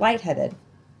 feeling a bit lightheaded.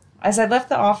 As I left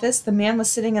the office, the man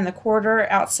was sitting in the corridor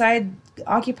outside,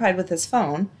 occupied with his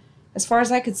phone. As far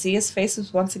as I could see, his face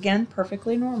was once again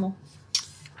perfectly normal.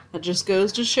 That just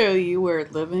goes to show you we're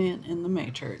living in the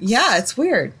Matrix. Yeah, it's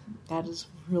weird. That is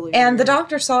really And weird. the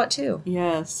doctor saw it too.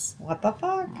 Yes. What the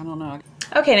fuck? I don't know.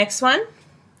 Okay, next one.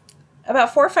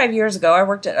 About 4 or 5 years ago, I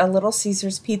worked at a Little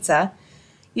Caesars Pizza.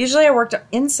 Usually I worked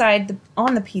inside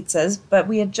on the pizzas, but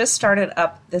we had just started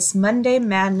up this Monday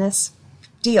Madness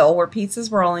deal where pizzas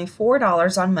were only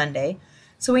 $4 on Monday,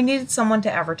 so we needed someone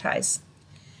to advertise.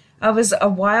 I was a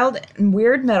wild and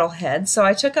weird metalhead, so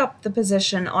I took up the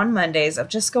position on Mondays of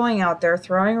just going out there,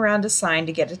 throwing around a sign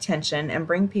to get attention and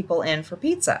bring people in for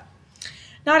pizza.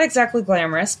 Not exactly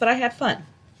glamorous, but I had fun.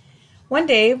 One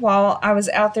day, while I was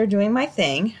out there doing my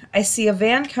thing, I see a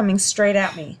van coming straight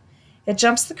at me. It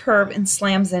jumps the curb and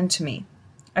slams into me.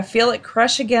 I feel it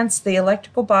crush against the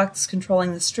electrical box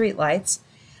controlling the streetlights.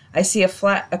 I see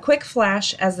a quick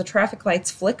flash as the traffic lights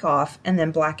flick off and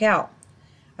then black out.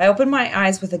 I open my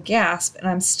eyes with a gasp, and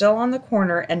I'm still on the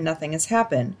corner and nothing has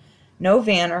happened. No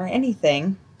van or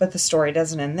anything, but the story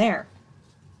doesn't end there.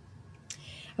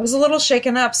 I was a little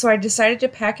shaken up, so I decided to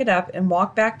pack it up and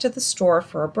walk back to the store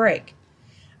for a break.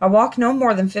 I walk no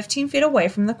more than 15 feet away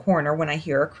from the corner when I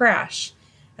hear a crash.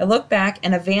 I look back,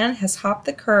 and a van has hopped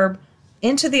the curb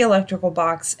into the electrical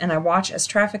box, and I watch as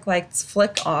traffic lights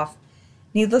flick off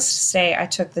Needless to say, I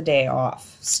took the day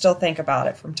off. Still think about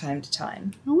it from time to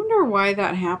time. I wonder why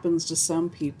that happens to some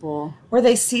people. Where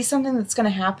they see something that's going to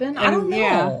happen? I don't know.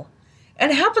 Yeah.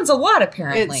 And it happens a lot,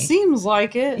 apparently. It seems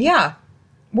like it. Yeah.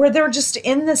 Where they're just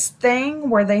in this thing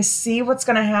where they see what's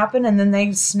going to happen and then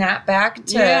they snap back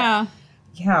to... Yeah.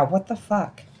 Yeah, what the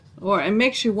fuck? Or it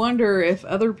makes you wonder if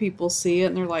other people see it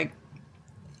and they're like...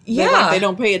 Yeah. They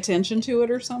don't pay attention to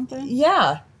it or something.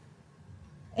 Yeah.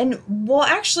 And, well,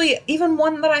 actually, even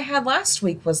one that I had last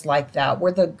week was like that,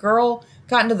 where the girl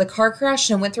got into the car crash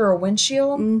and went through her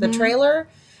windshield, the trailer,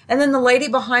 and then the lady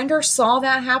behind her saw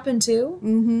that happen too.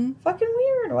 Mm-hmm. Fucking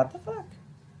weird. What the fuck?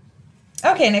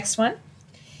 Okay, next one.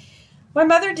 My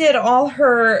mother did all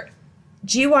her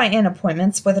GYN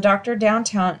appointments with a doctor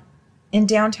in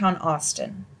downtown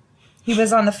Austin. He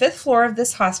was on the 5th floor of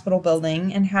this hospital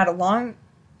building and had a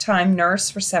long-time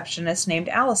nurse receptionist named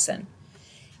Allison.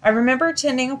 I remember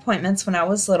attending appointments when I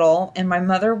was little, and my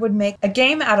mother would make a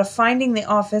game out of finding the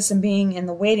office and being in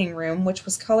the waiting room, which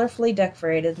was colorfully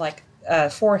decorated like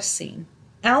a forest scene.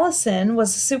 Allison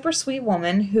was a super sweet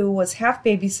woman who was half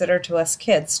babysitter to us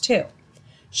kids, too.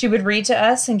 She would read to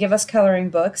us and give us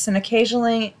coloring books, and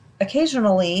occasionally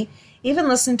even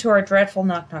listen to our dreadful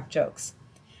knock-knock jokes.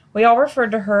 We all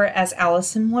referred to her as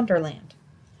Alice in Wonderland.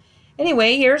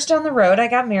 Anyway, years down the road, I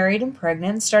got married and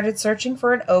pregnant and started searching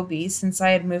for an OB since I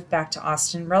had moved back to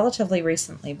Austin relatively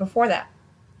recently before that.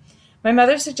 My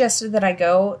mother suggested that I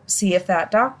go see if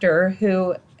that doctor,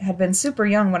 who had been super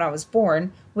young when I was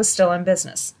born, was still in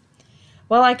business.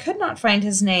 Well, I could not find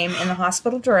his name in the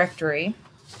hospital directory,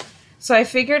 so I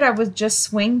figured I would just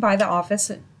swing by the office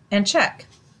and check.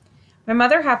 My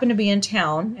mother happened to be in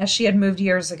town, as she had moved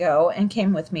years ago, and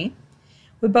came with me.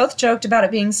 We both joked about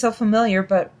it being so familiar,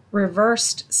 but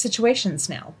reversed situations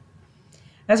now.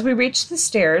 As we reached the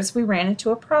stairs, we ran into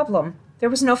a problem. There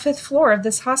was no 5th floor of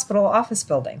this hospital office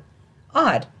building.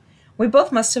 Odd. We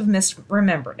both must have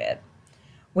misremembered it.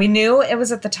 We knew it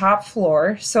was at the top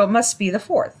floor, so it must be the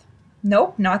 4th.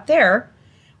 Nope, not there.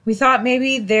 We thought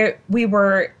maybe we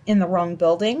were in the wrong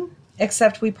building,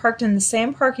 except we parked in the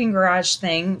same parking garage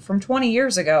thing from 20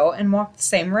 years ago and walked the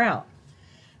same route.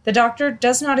 The doctor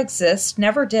does not exist,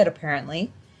 never did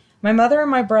apparently. My mother and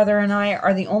my brother and I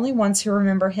are the only ones who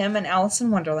remember him and Alice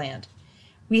in Wonderland.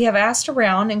 We have asked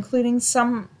around, including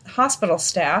some hospital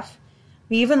staff.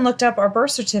 We even looked up our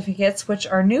birth certificates, which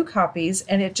are new copies,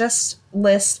 and it just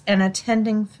lists an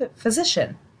attending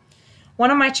physician.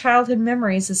 One of my childhood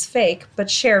memories is fake,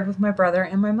 but shared with my brother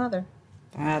and my mother.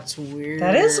 That's weird.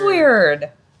 That is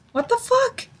weird. What the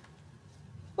fuck?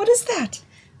 What is that?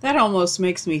 That almost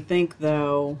makes me think,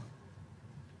 though,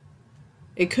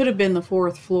 it could have been the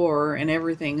 4th floor and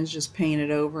everything is just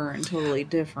painted over and totally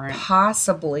different.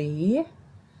 Possibly.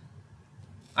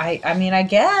 I mean, I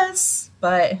guess,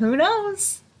 but who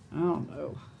knows? I don't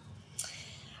know.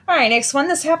 All right, next one.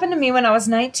 This happened to me when I was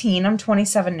 19. I'm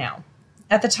 27 now.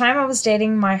 At the time, I was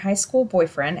dating my high school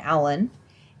boyfriend, Alan.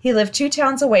 He lived 2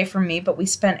 towns away from me, but we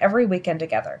spent every weekend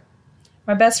together.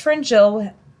 My best friend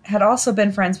Jill had also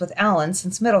been friends with Alan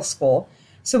since middle school,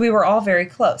 so we were all very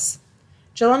close.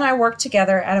 Jill and I worked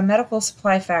together at a medical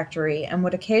supply factory and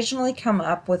would occasionally come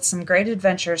up with some great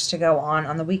adventures to go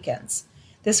on the weekends.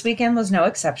 This weekend was no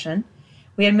exception.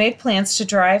 We had made plans to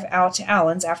drive out to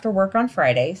Alan's after work on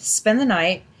Friday, spend the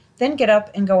night, then get up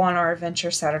and go on our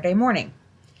adventure Saturday morning.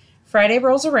 Friday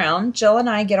rolls around, Jill and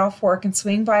I get off work and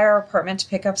swing by our apartment to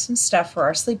pick up some stuff for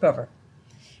our sleepover.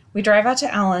 We drive out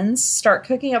to Alan's, start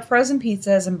cooking up frozen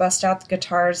pizzas, and bust out the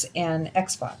guitars and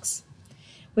Xbox.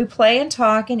 We play and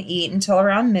talk and eat until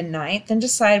around midnight, then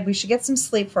decide we should get some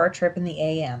sleep for our trip in the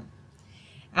a.m.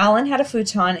 Alan had a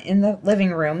futon in the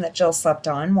living room that Jill slept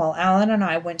on, while Alan and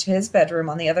I went to his bedroom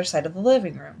on the other side of the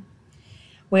living room.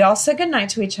 We all said goodnight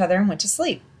to each other and went to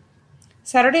sleep.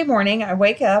 Saturday morning, I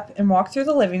wake up and walk through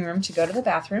the living room to go to the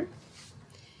bathroom.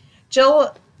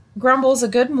 Jill grumbles a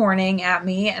good morning at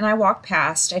me, and I walk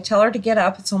past. I tell her to get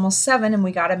up. It's almost 7, and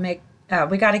we got to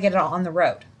get it on the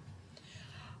road.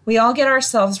 We all get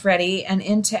ourselves ready and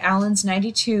into Alan's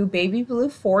 92 baby blue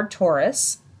Ford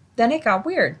Taurus. Then it got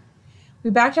weird. We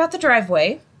backed out the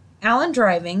driveway, Alan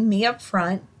driving, me up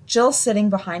front, Jill sitting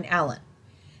behind Alan.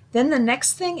 Then the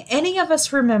next thing any of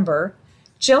us remember,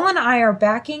 Jill and I are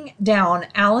backing down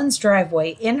Alan's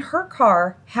driveway in her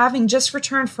car, having just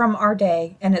returned from our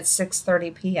day, and it's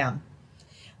 6:30 p.m.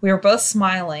 We were both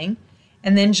smiling,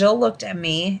 and then Jill looked at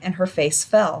me, and her face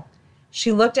fell.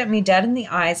 She looked at me dead in the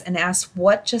eyes and asked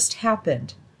what just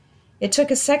happened. It took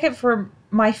a second for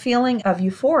my feeling of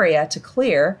euphoria to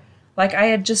clear, like I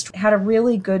had just had a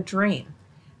really good dream.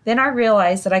 Then I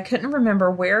realized that I couldn't remember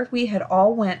where we had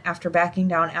all went after backing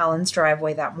down Alan's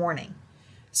driveway that morning.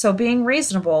 So being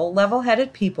reasonable,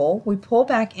 level-headed people, we pulled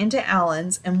back into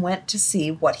Alan's and went to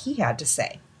see what he had to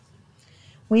say.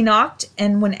 We knocked,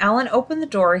 and when Alan opened the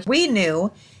door, we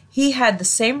knew he had the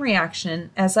same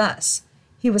reaction as us.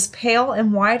 He was pale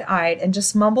and wide-eyed and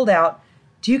just mumbled out,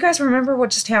 "Do you guys remember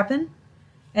what just happened?"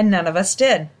 And none of us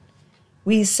did.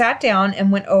 We sat down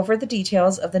and went over the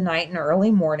details of the night and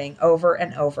early morning over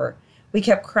and over. We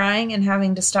kept crying and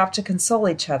having to stop to console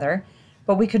each other,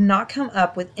 but we could not come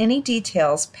up with any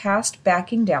details past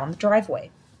backing down the driveway.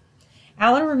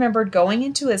 Alan remembered going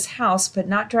into his house but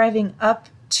not driving up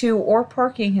to or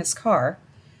parking his car.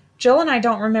 Jill and I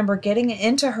don't remember getting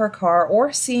into her car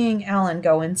or seeing Alan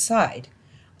go inside.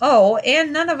 Oh,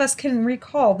 and none of us can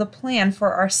recall the plan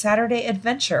for our Saturday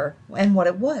adventure and what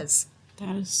it was.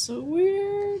 That is so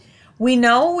weird. We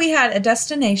know we had a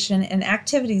destination and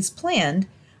activities planned,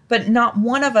 but not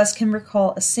one of us can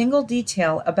recall a single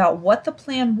detail about what the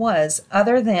plan was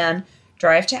other than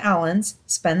drive to Alan's,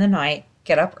 spend the night,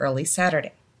 get up early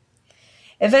Saturday.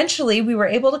 Eventually, we were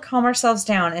able to calm ourselves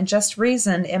down and just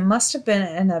reasoned it must have been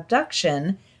an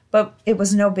abduction, but it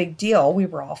was no big deal. We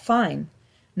were all fine.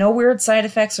 No weird side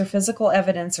effects or physical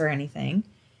evidence or anything.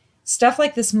 Stuff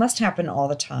like this must happen all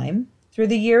the time. Through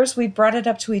the years, we've brought it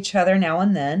up to each other now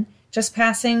and then, just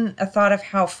passing a thought of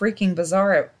how freaking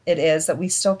bizarre it is that we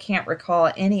still can't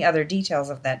recall any other details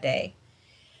of that day.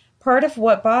 Part of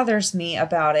what bothers me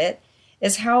about it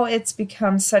is how it's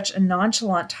become such a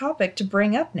nonchalant topic to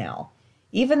bring up now,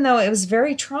 even though it was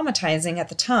very traumatizing at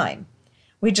the time.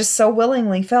 We just so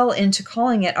willingly fell into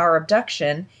calling it our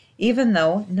abduction, even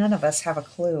though none of us have a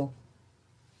clue.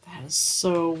 That is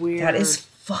so weird. That is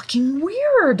fucking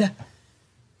weird.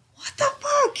 What the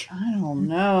fuck? I don't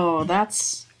know.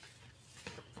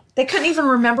 They couldn't even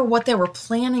remember what they were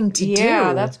planning to do.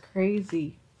 Yeah, that's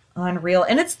crazy. Unreal.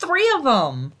 And it's 3 of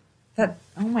them.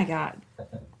 Oh my God.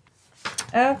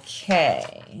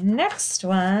 Okay, next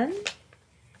one.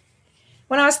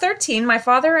 When I was 13, my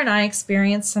father and I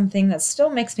experienced something that still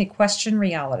makes me question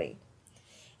reality.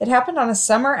 It happened on a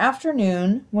summer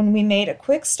afternoon when we made a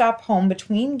quick stop home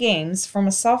between games from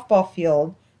a softball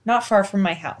field not far from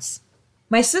my house.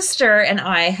 My sister and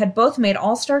I had both made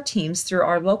all-star teams through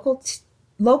our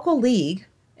local league,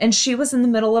 and she was in the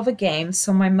middle of a game,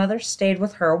 so my mother stayed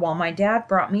with her while my dad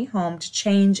brought me home to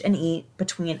change and eat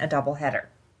between a doubleheader.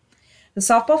 The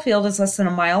softball field is less than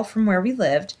a mile from where we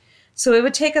lived, so it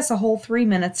would take us a whole 3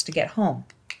 minutes to get home.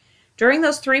 During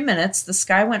those 3 minutes, the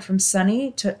sky went from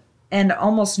sunny and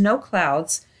almost no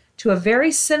clouds to a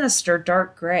very sinister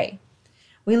dark gray.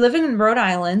 We live in Rhode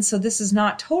Island, so this is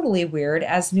not totally weird,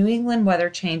 as New England weather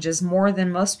changes more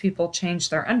than most people change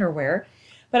their underwear,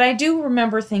 but I do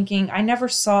remember thinking I never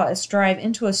saw us drive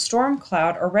into a storm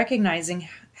cloud or recognizing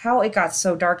how it got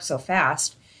so dark so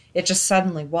fast. It just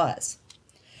suddenly was.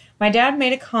 My dad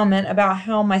made a comment about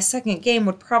how my second game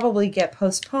would probably get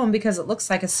postponed because it looks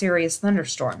like a serious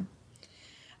thunderstorm.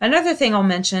 Another thing I'll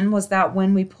mention was that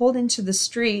when we pulled into the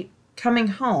street coming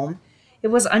home, it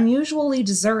was unusually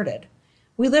deserted.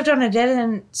 We lived on a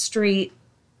dead-end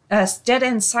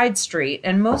side street,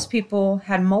 and most people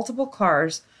had multiple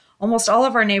cars. Almost all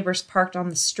of our neighbors parked on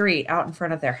the street out in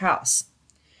front of their house.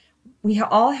 We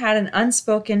all had an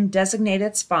unspoken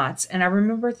designated spots, and I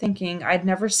remember thinking I'd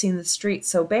never seen the street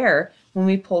so bare when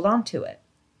we pulled onto it.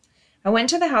 I went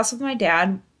to the house with my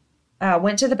dad,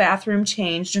 went to the bathroom,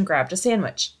 changed, and grabbed a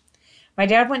sandwich. My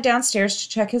dad went downstairs to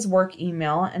check his work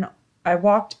email, and I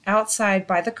walked outside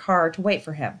by the car to wait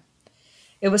for him.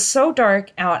 It was so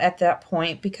dark out at that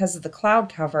point because of the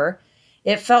cloud cover,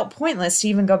 it felt pointless to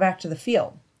even go back to the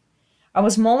field. I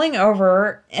was mulling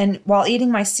over and while eating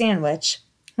my sandwich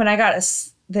when I got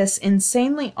this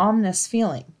insanely ominous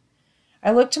feeling.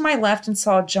 I looked to my left and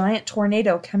saw a giant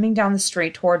tornado coming down the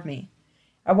street toward me.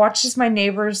 I watched as my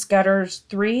neighbor's gutters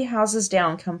 3 houses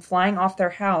down come flying off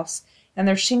their house and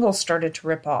their shingles started to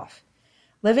rip off.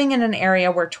 Living in an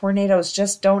area where tornadoes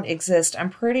just don't exist, I'm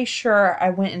pretty sure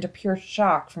I went into pure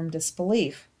shock from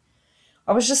disbelief.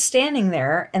 I was just standing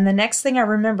there, and the next thing I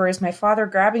remember is my father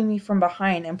grabbing me from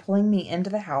behind and pulling me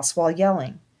into the house while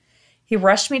yelling. He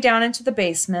rushed me down into the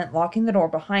basement, locking the door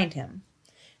behind him.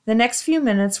 The next few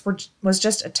minutes was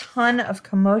just a ton of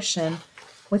commotion,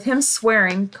 with him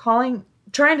swearing, trying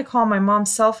to call my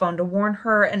mom's cell phone to warn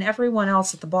her and everyone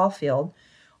else at the ball field,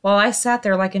 while I sat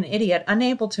there like an idiot,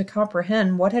 unable to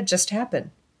comprehend what had just happened.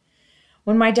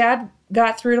 When my dad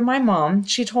got through to my mom,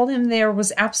 she told him there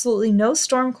was absolutely no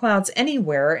storm clouds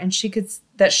anywhere and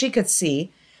that she could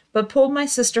see, but pulled my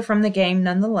sister from the game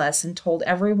nonetheless and told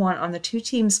everyone on the 2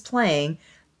 teams playing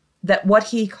that what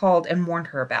he called and warned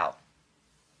her about.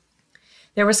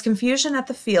 There was confusion at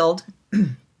the field,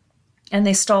 and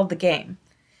they stalled the game.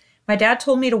 My dad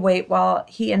told me to wait while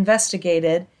he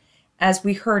investigated, as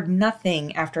we heard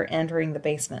nothing after entering the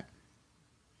basement.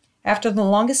 After the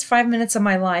longest 5 minutes of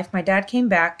my life, my dad came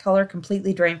back, color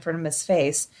completely drained from his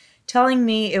face, telling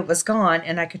me it was gone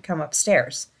and I could come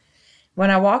upstairs. When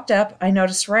I walked up, I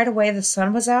noticed right away the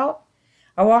sun was out.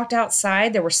 I walked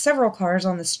outside. There were several cars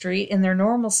on the street in their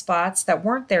normal spots that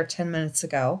weren't there 10 minutes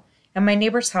ago, and my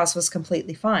neighbor's house was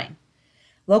completely fine.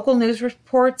 No local news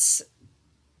reports.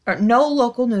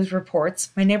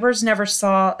 My neighbors never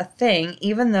saw a thing,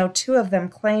 even though 2 of them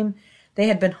claim they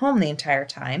had been home the entire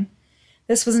time.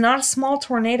 This was not a small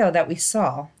tornado that we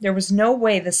saw. There was no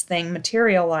way this thing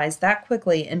materialized that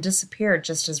quickly and disappeared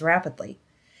just as rapidly.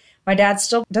 My dad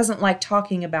still doesn't like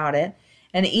talking about it,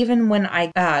 and even when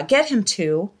I get him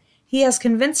to, he has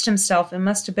convinced himself it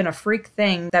must have been a freak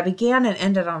thing that began and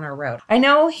ended on our road. I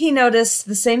know he noticed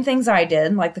the same things I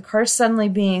did, like the cars suddenly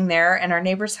being there and our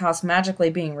neighbor's house magically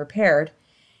being repaired.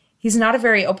 He's not a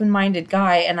very open-minded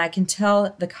guy, and I can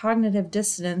tell the cognitive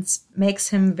dissonance makes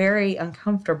him very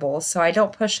uncomfortable, so I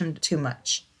don't push him too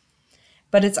much.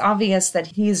 But it's obvious that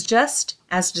he's just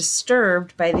as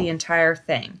disturbed by the entire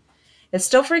thing. It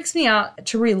still freaks me out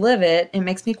to relive it. It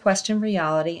makes me question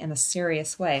reality in a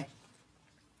serious way.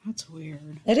 That's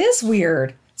weird. It is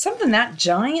weird. Something that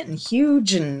giant and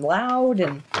huge and loud.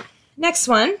 And next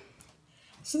one.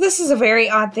 So this is a very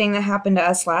odd thing that happened to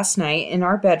us last night in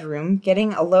our bedroom,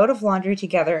 getting a load of laundry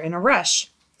together in a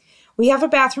rush. We have a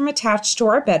bathroom attached to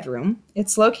our bedroom.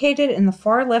 It's located in the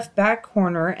far left back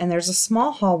corner, and there's a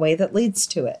small hallway that leads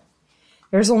to it.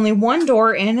 There's only one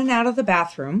door in and out of the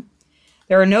bathroom.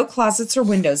 There are no closets or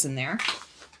windows in there.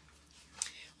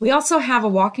 We also have a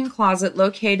walk-in closet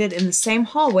located in the same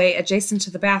hallway adjacent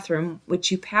to the bathroom,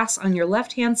 which you pass on your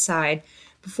left-hand side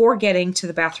before getting to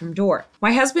the bathroom door.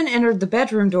 My husband entered the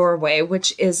bedroom doorway,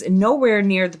 which is nowhere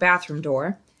near the bathroom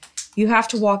door. You have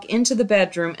to walk into the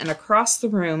bedroom and across the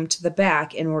room to the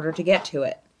back in order to get to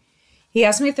it. He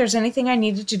asked me if there's anything I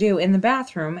needed to do in the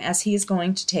bathroom, as he is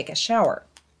going to take a shower.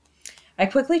 I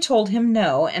quickly told him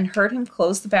no and heard him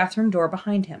close the bathroom door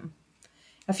behind him.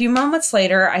 A few moments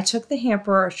later, I took the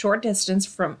hamper a short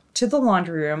distance to the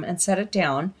laundry room and set it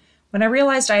down when I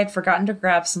realized I had forgotten to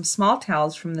grab some small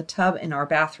towels from the tub in our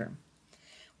bathroom.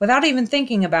 Without even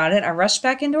thinking about it, I rushed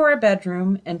back into our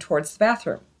bedroom and towards the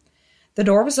bathroom. The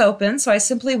door was open, so I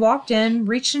simply walked in,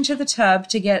 reached into the tub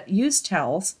to get used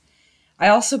towels. I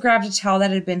also grabbed a towel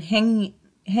that had been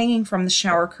hanging from the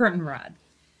shower curtain rod.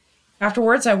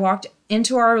 Afterwards, I walked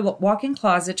into our walk-in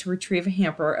closet to retrieve a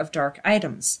hamper of dark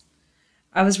items.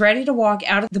 I was ready to walk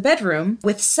out of the bedroom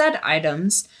with said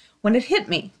items when it hit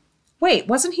me. Wait,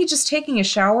 wasn't he just taking a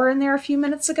shower in there a few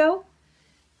minutes ago?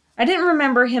 I didn't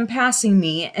remember him passing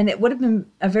me, and it would have been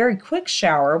a very quick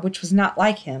shower, which was not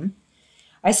like him.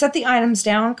 I set the items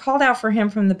down, called out for him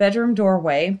from the bedroom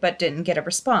doorway, but didn't get a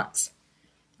response.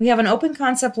 We have an open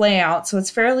concept layout, so it's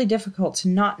fairly difficult to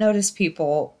not notice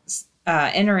people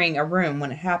entering a room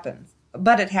when it happens.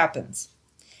 But it happens.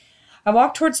 I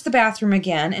walked towards the bathroom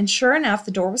again, and sure enough,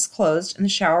 the door was closed and the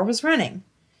shower was running.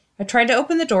 I tried to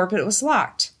open the door, but it was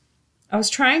locked. I was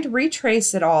trying to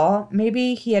retrace it all.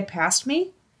 Maybe he had passed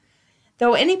me?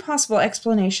 Though any possible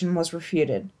explanation was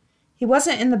refuted. He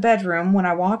wasn't in the bedroom when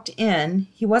I walked in.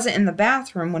 He wasn't in the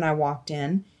bathroom when I walked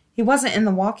in. He wasn't in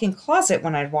the walk-in closet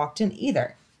when I walked in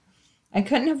either. I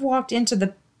couldn't have walked into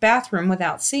the bathroom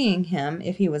without seeing him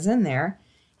if he was in there.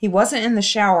 He wasn't in the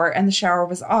shower, and the shower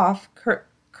was off,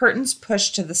 curtains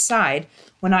pushed to the side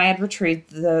when I had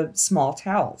retrieved the small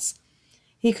towels.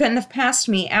 He couldn't have passed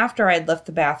me after I'd left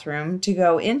the bathroom to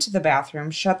go into the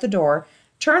bathroom, shut the door,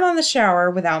 turn on the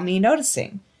shower without me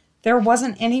noticing. There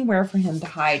wasn't anywhere for him to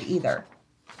hide either.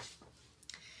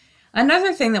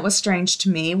 Another thing that was strange to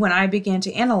me when I began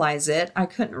to analyze it, I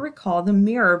couldn't recall the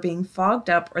mirror being fogged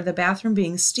up or the bathroom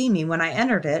being steamy when I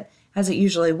entered it, as it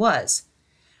usually was.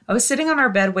 I was sitting on our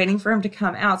bed waiting for him to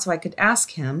come out so I could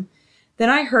ask him. Then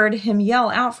I heard him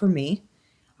yell out for me.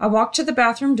 I walked to the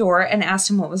bathroom door and asked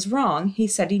him what was wrong. He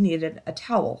said he needed a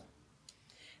towel.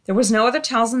 There was no other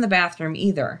towels in the bathroom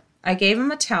either. I gave him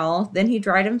a towel, then he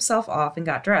dried himself off and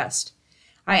got dressed.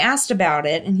 I asked about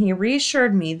it, and he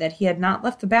reassured me that he had not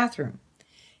left the bathroom.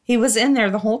 He was in there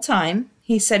the whole time.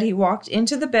 He said he walked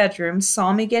into the bedroom,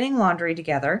 saw me getting laundry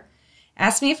together,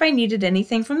 asked me if I needed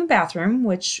anything from the bathroom,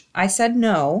 which I said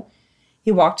no.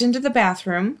 He walked into the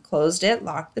bathroom, closed it,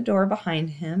 locked the door behind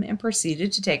him, and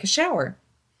proceeded to take a shower.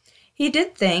 He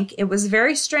did think it was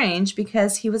very strange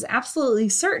because he was absolutely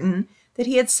certain that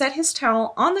he had set his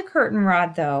towel on the curtain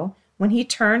rod, though. When he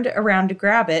turned around to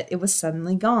grab it, it was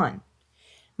suddenly gone.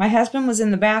 My husband was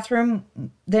in the bathroom,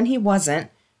 then he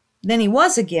wasn't, then he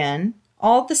was again,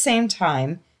 all at the same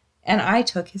time. and I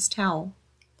took his towel.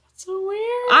 That's so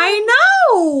weird. I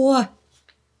know!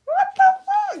 What the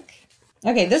fuck?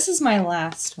 Okay, this is my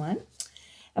last one.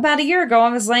 About a year ago, I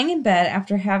was laying in bed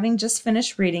after having just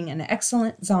finished reading an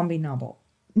excellent zombie novel.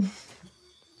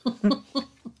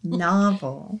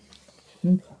 Novel.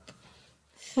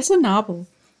 What's a novel?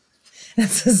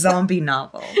 That's a zombie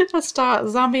novel. A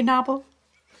zombie novel?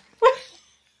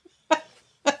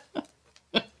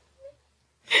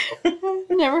 I've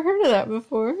never heard of that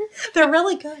before. They're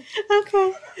really good.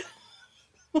 Okay.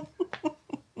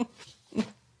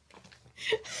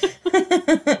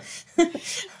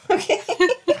 Okay.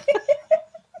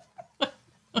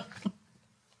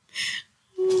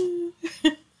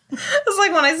 It's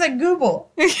like when I said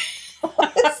Google.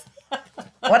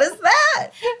 What is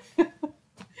that?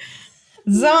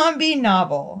 Zombie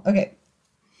novel. Okay.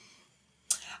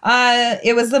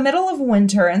 It was the middle of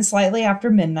winter and slightly after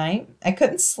midnight. I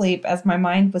couldn't sleep as my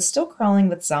mind was still crawling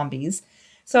with zombies,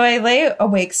 so I lay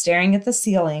awake staring at the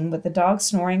ceiling with the dog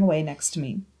snoring away next to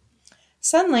me.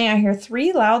 Suddenly, I hear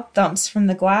 3 loud thumps from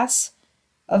the glass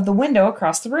of the window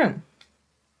across the room.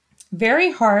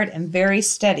 Very hard and very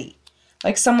steady,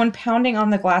 like someone pounding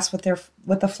on the glass with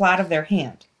the flat of their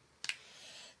hand.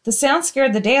 The sound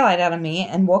scared the daylight out of me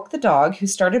and woke the dog, who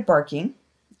started barking.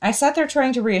 I sat there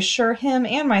trying to reassure him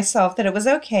and myself that it was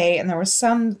okay and there was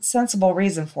some sensible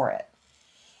reason for it.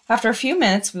 After a few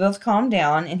minutes, we both calmed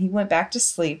down and he went back to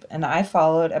sleep, and I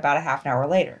followed about a half an hour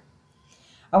later.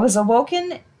 I was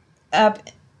woken up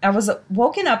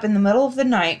in the middle of the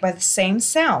night by the same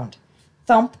sound.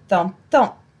 Thump, thump,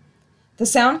 thump. The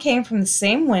sound came from the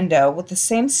same window with the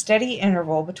same steady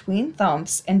interval between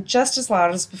thumps and just as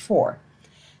loud as before.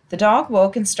 The dog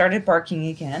woke and started barking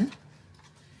again.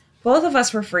 Both of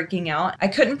us were freaking out. I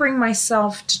couldn't bring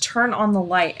myself to turn on the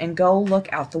light and go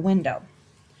look out the window.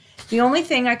 The only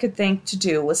thing I could think to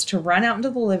do was to run out into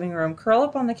the living room, curl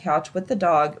up on the couch with the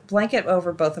dog, blanket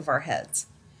over both of our heads.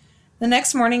 The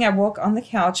next morning I woke on the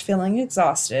couch feeling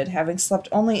exhausted, having slept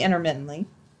only intermittently.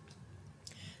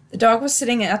 The dog was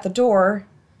sitting at the door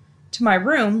to my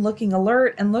room, looking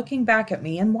alert and looking back at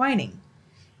me and whining.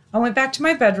 I went back to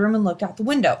my bedroom and looked out the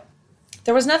window.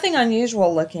 There was nothing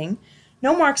unusual looking,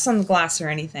 no marks on the glass or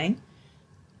anything.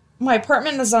 My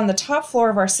apartment is on the top floor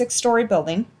of our 6-story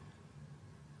building.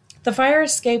 The fire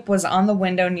escape was on the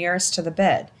window nearest to the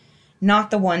bed, not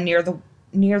the one near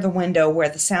the window where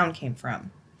the sound came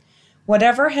from.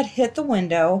 Whatever had hit the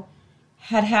window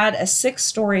had a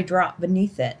 6-story drop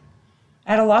beneath it.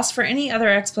 At a loss for any other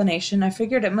explanation, I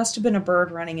figured it must have been a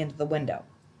bird running into the window.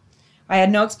 I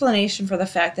had no explanation for the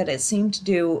fact that it seemed to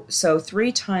do so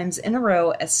 3 times in a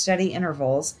row at steady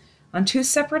intervals, on 2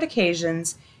 separate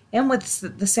occasions, and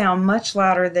with the sound much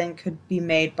louder than could be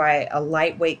made by a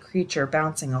lightweight creature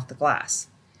bouncing off the glass.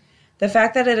 The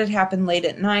fact that it had happened late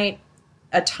at night,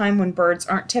 a time when birds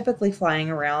aren't typically flying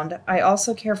around, I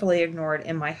also carefully ignored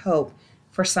in my hope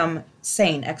for some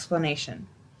sane explanation.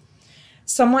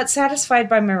 Somewhat satisfied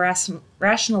by my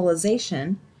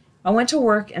rationalization, I went to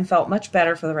work and felt much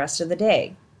better for the rest of the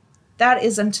day. That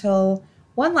is until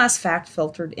one last fact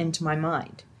filtered into my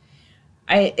mind.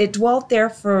 It dwelt there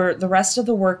for the rest of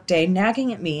the workday,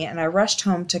 nagging at me, and I rushed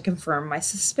home to confirm my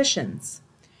suspicions.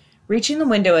 Reaching the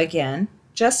window again,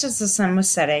 just as the sun was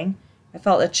setting, I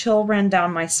felt a chill run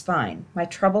down my spine. My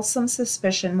troublesome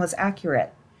suspicion was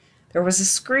accurate. There was a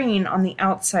screen on the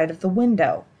outside of the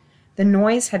window. The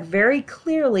noise had very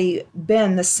clearly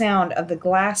been the sound of the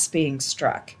glass being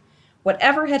struck.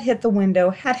 Whatever had hit the window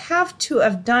had to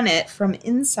have done it from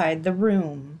inside the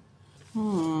room.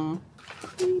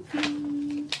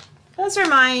 Creepy. Those are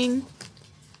mine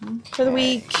for the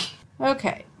week.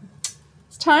 Okay.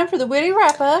 It's time for the witty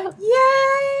wrap-up.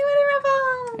 Yay, witty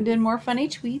wrap-up! I did more funny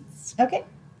tweets. Okay.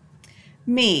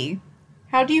 Me.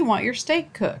 How do you want your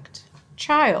steak cooked?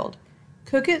 Child.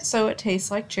 Cook it so it tastes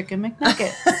like Chicken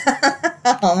McNuggets.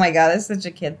 Oh my god, that's such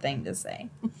a kid thing to say.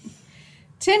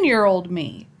 10-year-old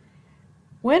me.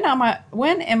 When am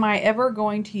I ever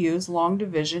going to use long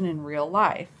division in real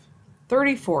life?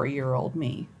 34-year-old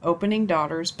me. Opening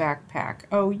daughter's backpack.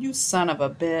 Oh, you son of a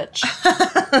bitch.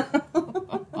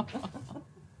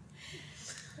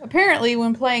 Apparently,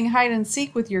 when playing hide and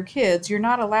seek with your kids, you're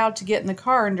not allowed to get in the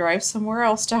car and drive somewhere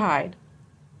else to hide.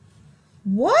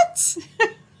 What?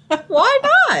 Why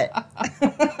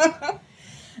not?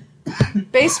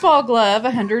 Baseball glove,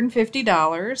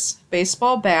 $150.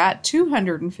 Baseball bat,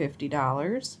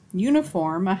 $250.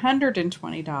 Uniform,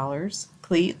 $120.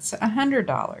 Cleats,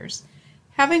 $100.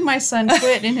 Having my son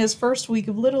quit in his first week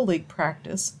of Little League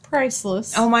practice,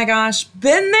 priceless. Oh my gosh,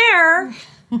 been there.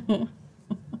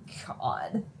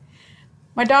 God.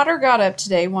 My daughter got up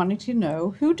today wanting to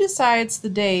know who decides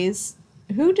that days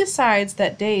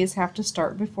have to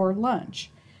start before lunch,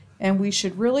 and we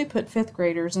should really put 5th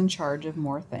graders in charge of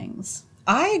more things.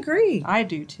 I agree. I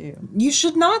do too. You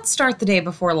should not start the day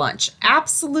before lunch.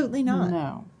 Absolutely not.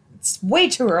 No. It's way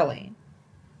too early.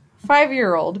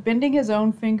 5-year-old bending his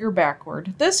own finger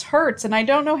backward. This hurts and I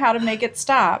don't know how to make it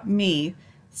stop. Me.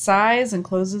 Sighs and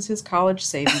closes his college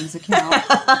savings account.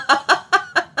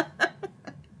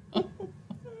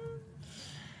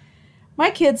 My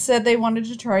kids said they wanted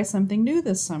to try something new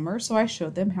this summer, so I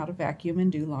showed them how to vacuum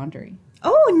and do laundry.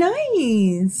 Oh,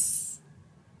 nice.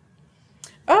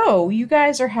 Oh, you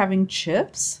guys are having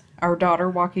chips? Our daughter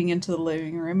walking into the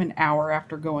living room an hour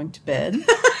after going to bed.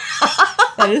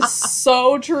 That is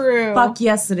so true. Fuck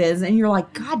yes, it is. And you're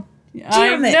like, God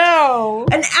damn it. I know.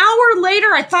 An hour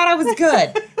later, I thought I was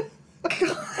good.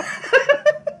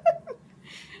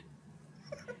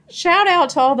 Shout out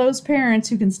to all those parents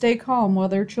who can stay calm while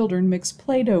their children mix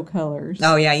Play-Doh colors.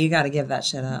 Oh, yeah, you got to give that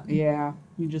shit up. Yeah,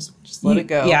 you just let it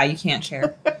go. Yeah, you can't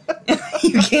care.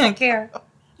 You can't care.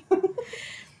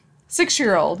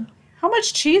 6-year-old. How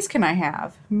much cheese can I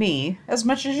have? Me. As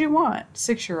much as you want.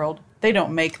 6-year-old. They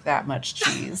don't make that much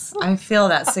cheese. I feel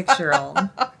that 6-year-old.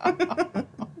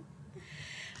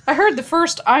 I heard the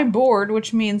first I'm bored,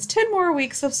 which means 10 more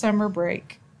weeks of summer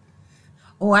break.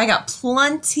 Oh, I got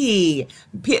plenty.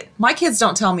 My kids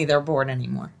don't tell me they're bored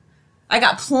anymore. I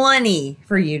got plenty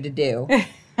for you to do.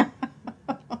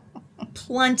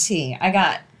 Plenty. I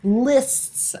got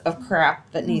lists of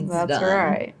crap that needs done. That's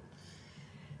right.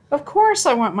 Of course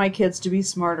I want my kids to be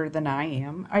smarter than I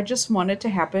am. I just want it to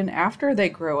happen after they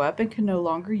grow up and can no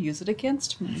longer use it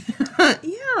against me.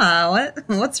 Yeah,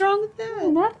 what's wrong with that?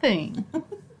 Nothing.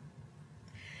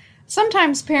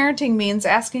 Sometimes parenting means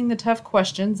asking the tough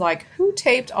questions like, who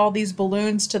taped all these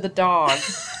balloons to the dog?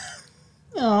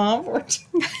 Oh,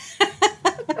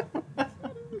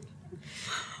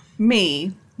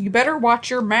 Me. You better watch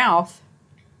your mouth.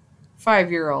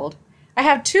 5-year-old. I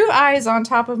have 2 eyes on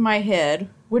top of my head,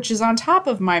 which is on top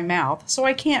of my mouth, so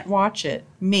I can't watch it.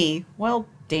 Me. Well,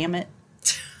 damn it.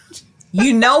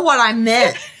 you know what I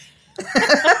meant.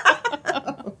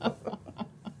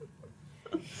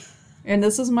 And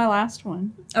this is my last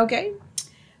one. Okay.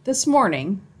 This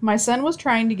morning, my son was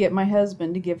trying to get my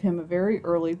husband to give him a very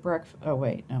early breakfast. Oh,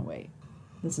 wait. No, wait.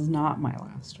 This is not my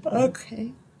last one.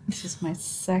 Okay. This is my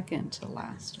second to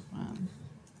last one.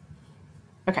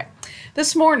 Okay.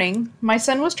 This morning, my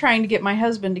son was trying to get my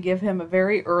husband to give him a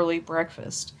very early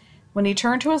breakfast. When he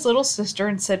turned to his little sister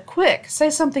and said, "Quick, say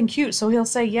something cute so he'll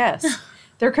say yes."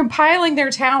 They're compiling their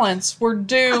talents. We're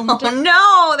doomed. Oh,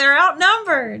 no, they're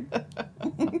outnumbered.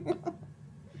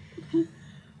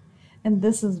 And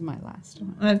this is my last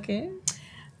one. Okay.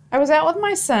 I was out with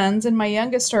my sons, and my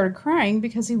youngest started crying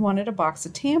because he wanted a box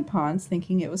of tampons,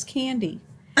 thinking it was candy.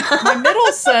 My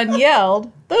middle son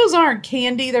yelled, "Those aren't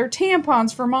candy, they're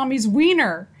tampons for Mommy's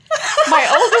wiener." My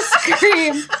oldest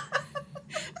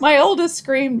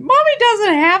screamed, "Mommy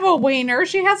doesn't have a wiener,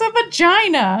 she has a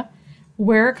vagina.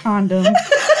 Wear a condom."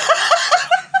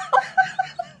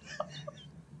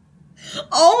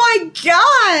 Oh my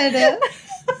God.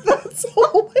 That's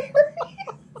hilarious.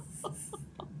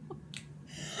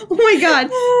 Oh my God.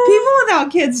 People without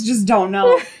kids just don't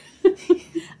know.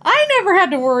 I never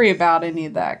had to worry about any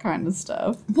of that kind of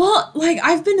stuff. Well, like,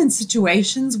 I've been in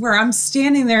situations where I'm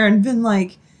standing there and been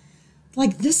like,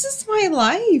 this is my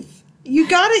life. You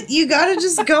gotta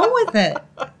just go with it.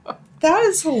 That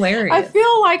is hilarious. I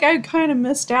feel like I kind of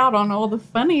missed out on all the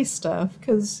funny stuff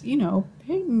because,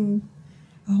 Peyton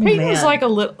is like a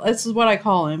little, this is what I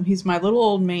call him. He's my little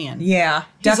old man. Yeah,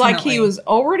 He's definitely. like he was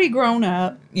already grown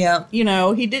up. Yeah.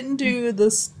 He didn't do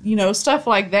this, stuff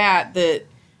like that.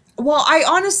 Well, I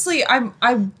honestly,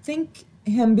 I think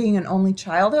him being an only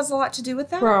child has a lot to do with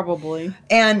that. Probably.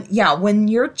 And yeah, when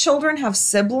your children have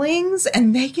siblings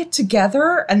and they get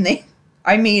together and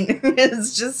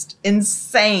it's just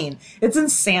insane. It's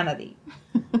insanity.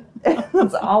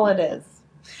 That's all it is.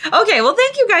 Okay, well,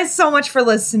 thank you guys so much for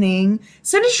listening.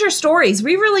 Send us your stories.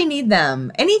 We really need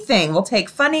them. Anything. We'll take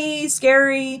funny,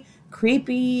 scary,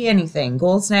 creepy, anything.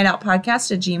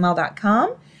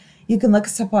 goalsnightoutpodcast@gmail.com. You can look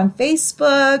us up on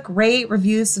Facebook, rate,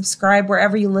 review, subscribe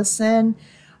wherever you listen.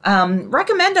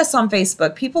 Recommend us on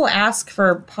Facebook. People ask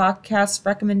for podcast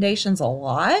recommendations a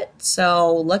lot,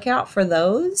 so look out for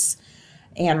those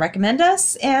and recommend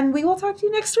us, and we will talk to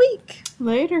you next week.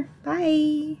 Later.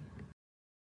 Bye.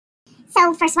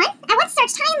 So, first one, I once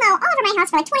searched high and low all over my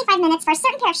house for like 25 minutes for a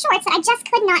certain pair of shorts that I just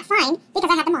could not find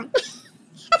because I had them on. That's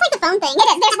like the phone thing. It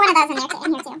is. There's one of those in here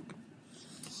too.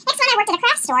 Next one, I worked at a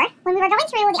craft store. When we were going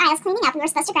through the aisles cleaning up, we were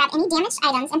supposed to grab any damaged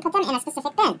items and put them in a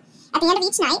specific bin. At the end of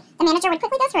each night, the manager would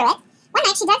quickly go through it. One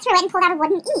night, she dug through it and pulled out a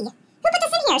wooden E. Who put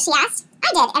this in here, she asked. I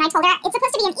did, and I told her it's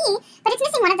supposed to be an E, but it's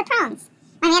missing one of the prongs.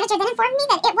 My manager then informed me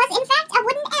that it was, in fact, a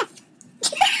wooden F.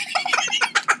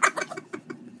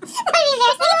 Are you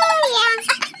embarrassing? Yeah.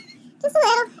 Just a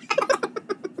little.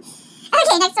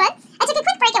 Okay, next one. I took a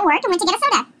quick break at work and went to get a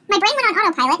soda. My brain went on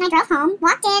autopilot and I drove home,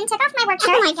 walked in, took off my work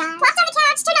shirt, plopped on the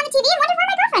couch, turned on the TV, and wondered where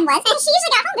my girlfriend was. And she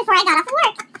usually got home before I got off of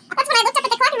work. That's when I looked up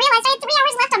at the clock and realized I had 3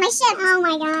 hours left on my shift. Oh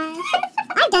my god.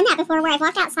 I've done that before where I've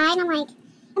walked outside and I'm like,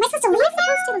 am I supposed to leave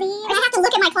now? I have to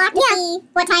look at my clock to see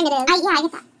what time it is. I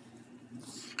get that.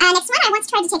 Next one, I once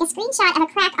tried to take a screenshot of a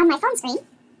crack on my phone screen.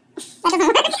 That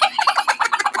doesn't work.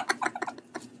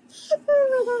 Oh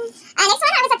my gosh. Next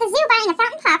one, I was at the zoo buying a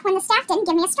fountain pop when the staff didn't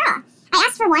give me a straw. I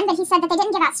asked for one, but he said that they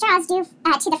didn't give out straws due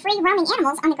to the free roaming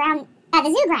animals on the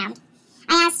zoo ground.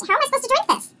 I asked, how am I supposed to drink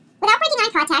this? Without breaking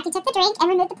eye contact, he took the drink and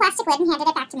removed the plastic lid and handed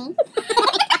it back to me.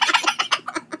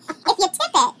 If you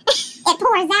tip it, it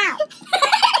pours out.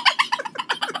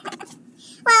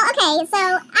 Well, okay, so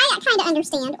I kind of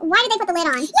understand. Why did they put the lid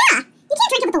on? Yeah, you can't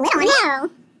drink it with the lid on. No.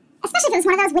 Especially if it was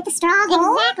one of those with the straw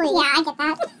hole. Exactly. Yeah, I get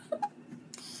that.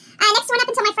 Next one, up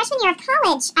until my freshman year of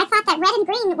college, I thought that red and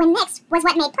green, when mixed, was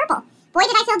what made purple. Boy,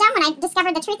 did I feel dumb when I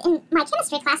discovered the truth in my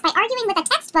chemistry class by arguing with a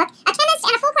textbook, a chemist,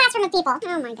 and a full classroom of people.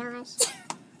 Oh my gosh.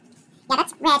 Yeah,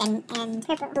 that's red and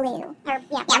purple. Blue.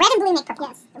 Yeah, red and blue make purple.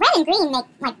 Yes. Red and green make,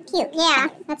 like, cute. Yeah,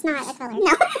 that's not a color.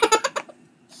 No.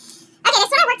 Okay,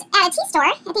 next one, I worked at a tea store.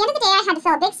 At the end of the day, I had to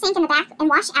fill a big sink in the back and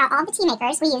wash out all the tea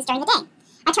makers we used during the day.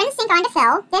 I turned the sink on to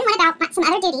fill, then went about some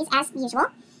other duties as usual.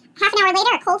 Half an hour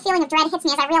later, a cold feeling of dread hits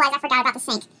me as I realize I forgot about the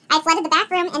sink. I flooded the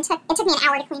back room and it took me an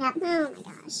hour to clean up. Oh my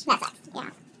gosh. That sucks. Yeah.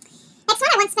 Next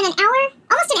one, I once spent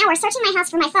almost an hour searching my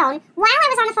house for my phone while I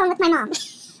was on the phone with my mom.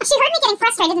 She heard me getting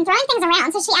frustrated and throwing things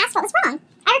around, so she asked what was wrong.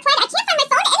 I replied, I can't find my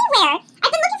phone anywhere.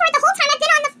 I've been looking for it the whole time I've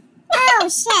been on the... Oh,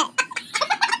 shit.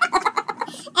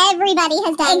 Everybody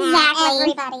has done that.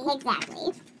 Everybody.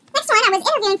 Exactly. Next one, I was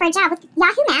interviewing for a job with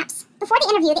Yahoo Maps. Before the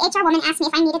interview, the HR woman asked me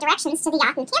if I needed directions to the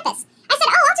Yahoo campus. I said,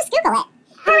 oh, I'll just Google it.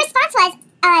 Her response was,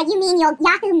 you mean you'll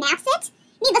Yahoo Maps it?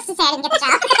 Needless to say, I didn't get the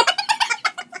job.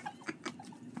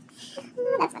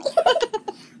 Oh, that's funny.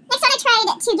 Next one, I tried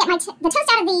to get the toast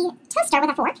out of the toaster with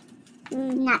a fork.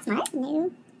 Not smart. No.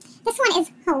 This one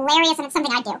is hilarious, and it's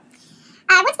something I do.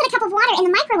 I once put a cup of water in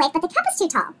the microwave, but the cup was too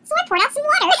tall. So I poured out some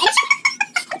water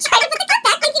and tried to put the cup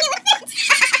back, thinking it would fit.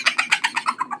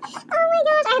 Oh my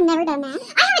gosh, I have never done that.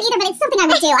 I haven't either, but it's something I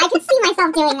would do. I could see myself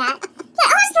doing that.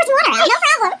 Yeah, I'll just pour some water out. No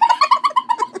problem.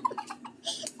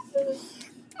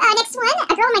 Next one,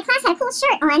 a girl in my class had a cool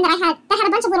shirt on that had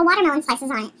a bunch of little watermelon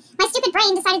slices on it. My stupid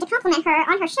brain decided to compliment her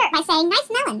on her shirt by saying, nice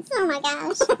melons. Oh my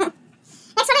gosh.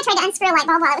 Next one, I tried to unscrew a light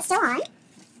bulb while it was still on.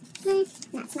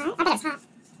 Not smart. I bet it was hot.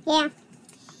 Yeah.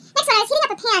 Next one, I was heating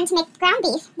up a pan to make ground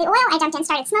beef. The oil I dumped in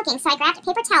started smoking, so I grabbed a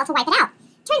paper towel to wipe it out.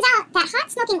 Turns out that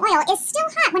hot smoking oil is still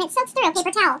hot when it soaks through a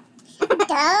paper towel.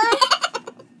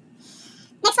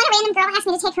 Next one, a random girl asked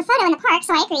me to take her photo in the park,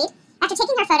 so I agreed. After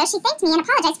taking her photo, she thanked me and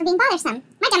apologized for being bothersome.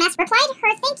 My dumbass replied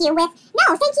her thank you with,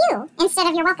 no, thank you, instead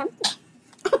of you're welcome.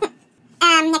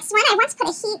 Next one, I once put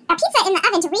a pizza in the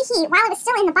oven to reheat while it was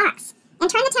still in the box, and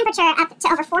turned the temperature up to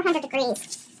over 400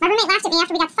 degrees. My roommate laughed at me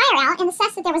after we got the fire out and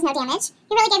assessed that there was no damage.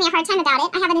 He really gave me a hard time about it.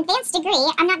 I have an advanced degree.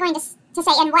 I'm not going to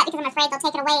say in what, because I'm afraid they'll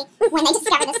take it away when they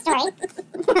discover this story.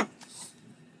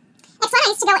 Next one,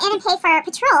 I used to go in and pay for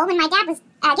patrol when my dad was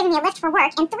giving me a lift for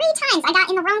work, and 3 times I got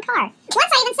in the wrong car. Once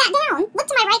I even sat down, looked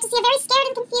to my right to see a very scared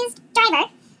and confused driver.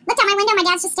 Looked out my window, my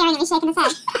dad's just staring at me, shaking his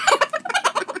head.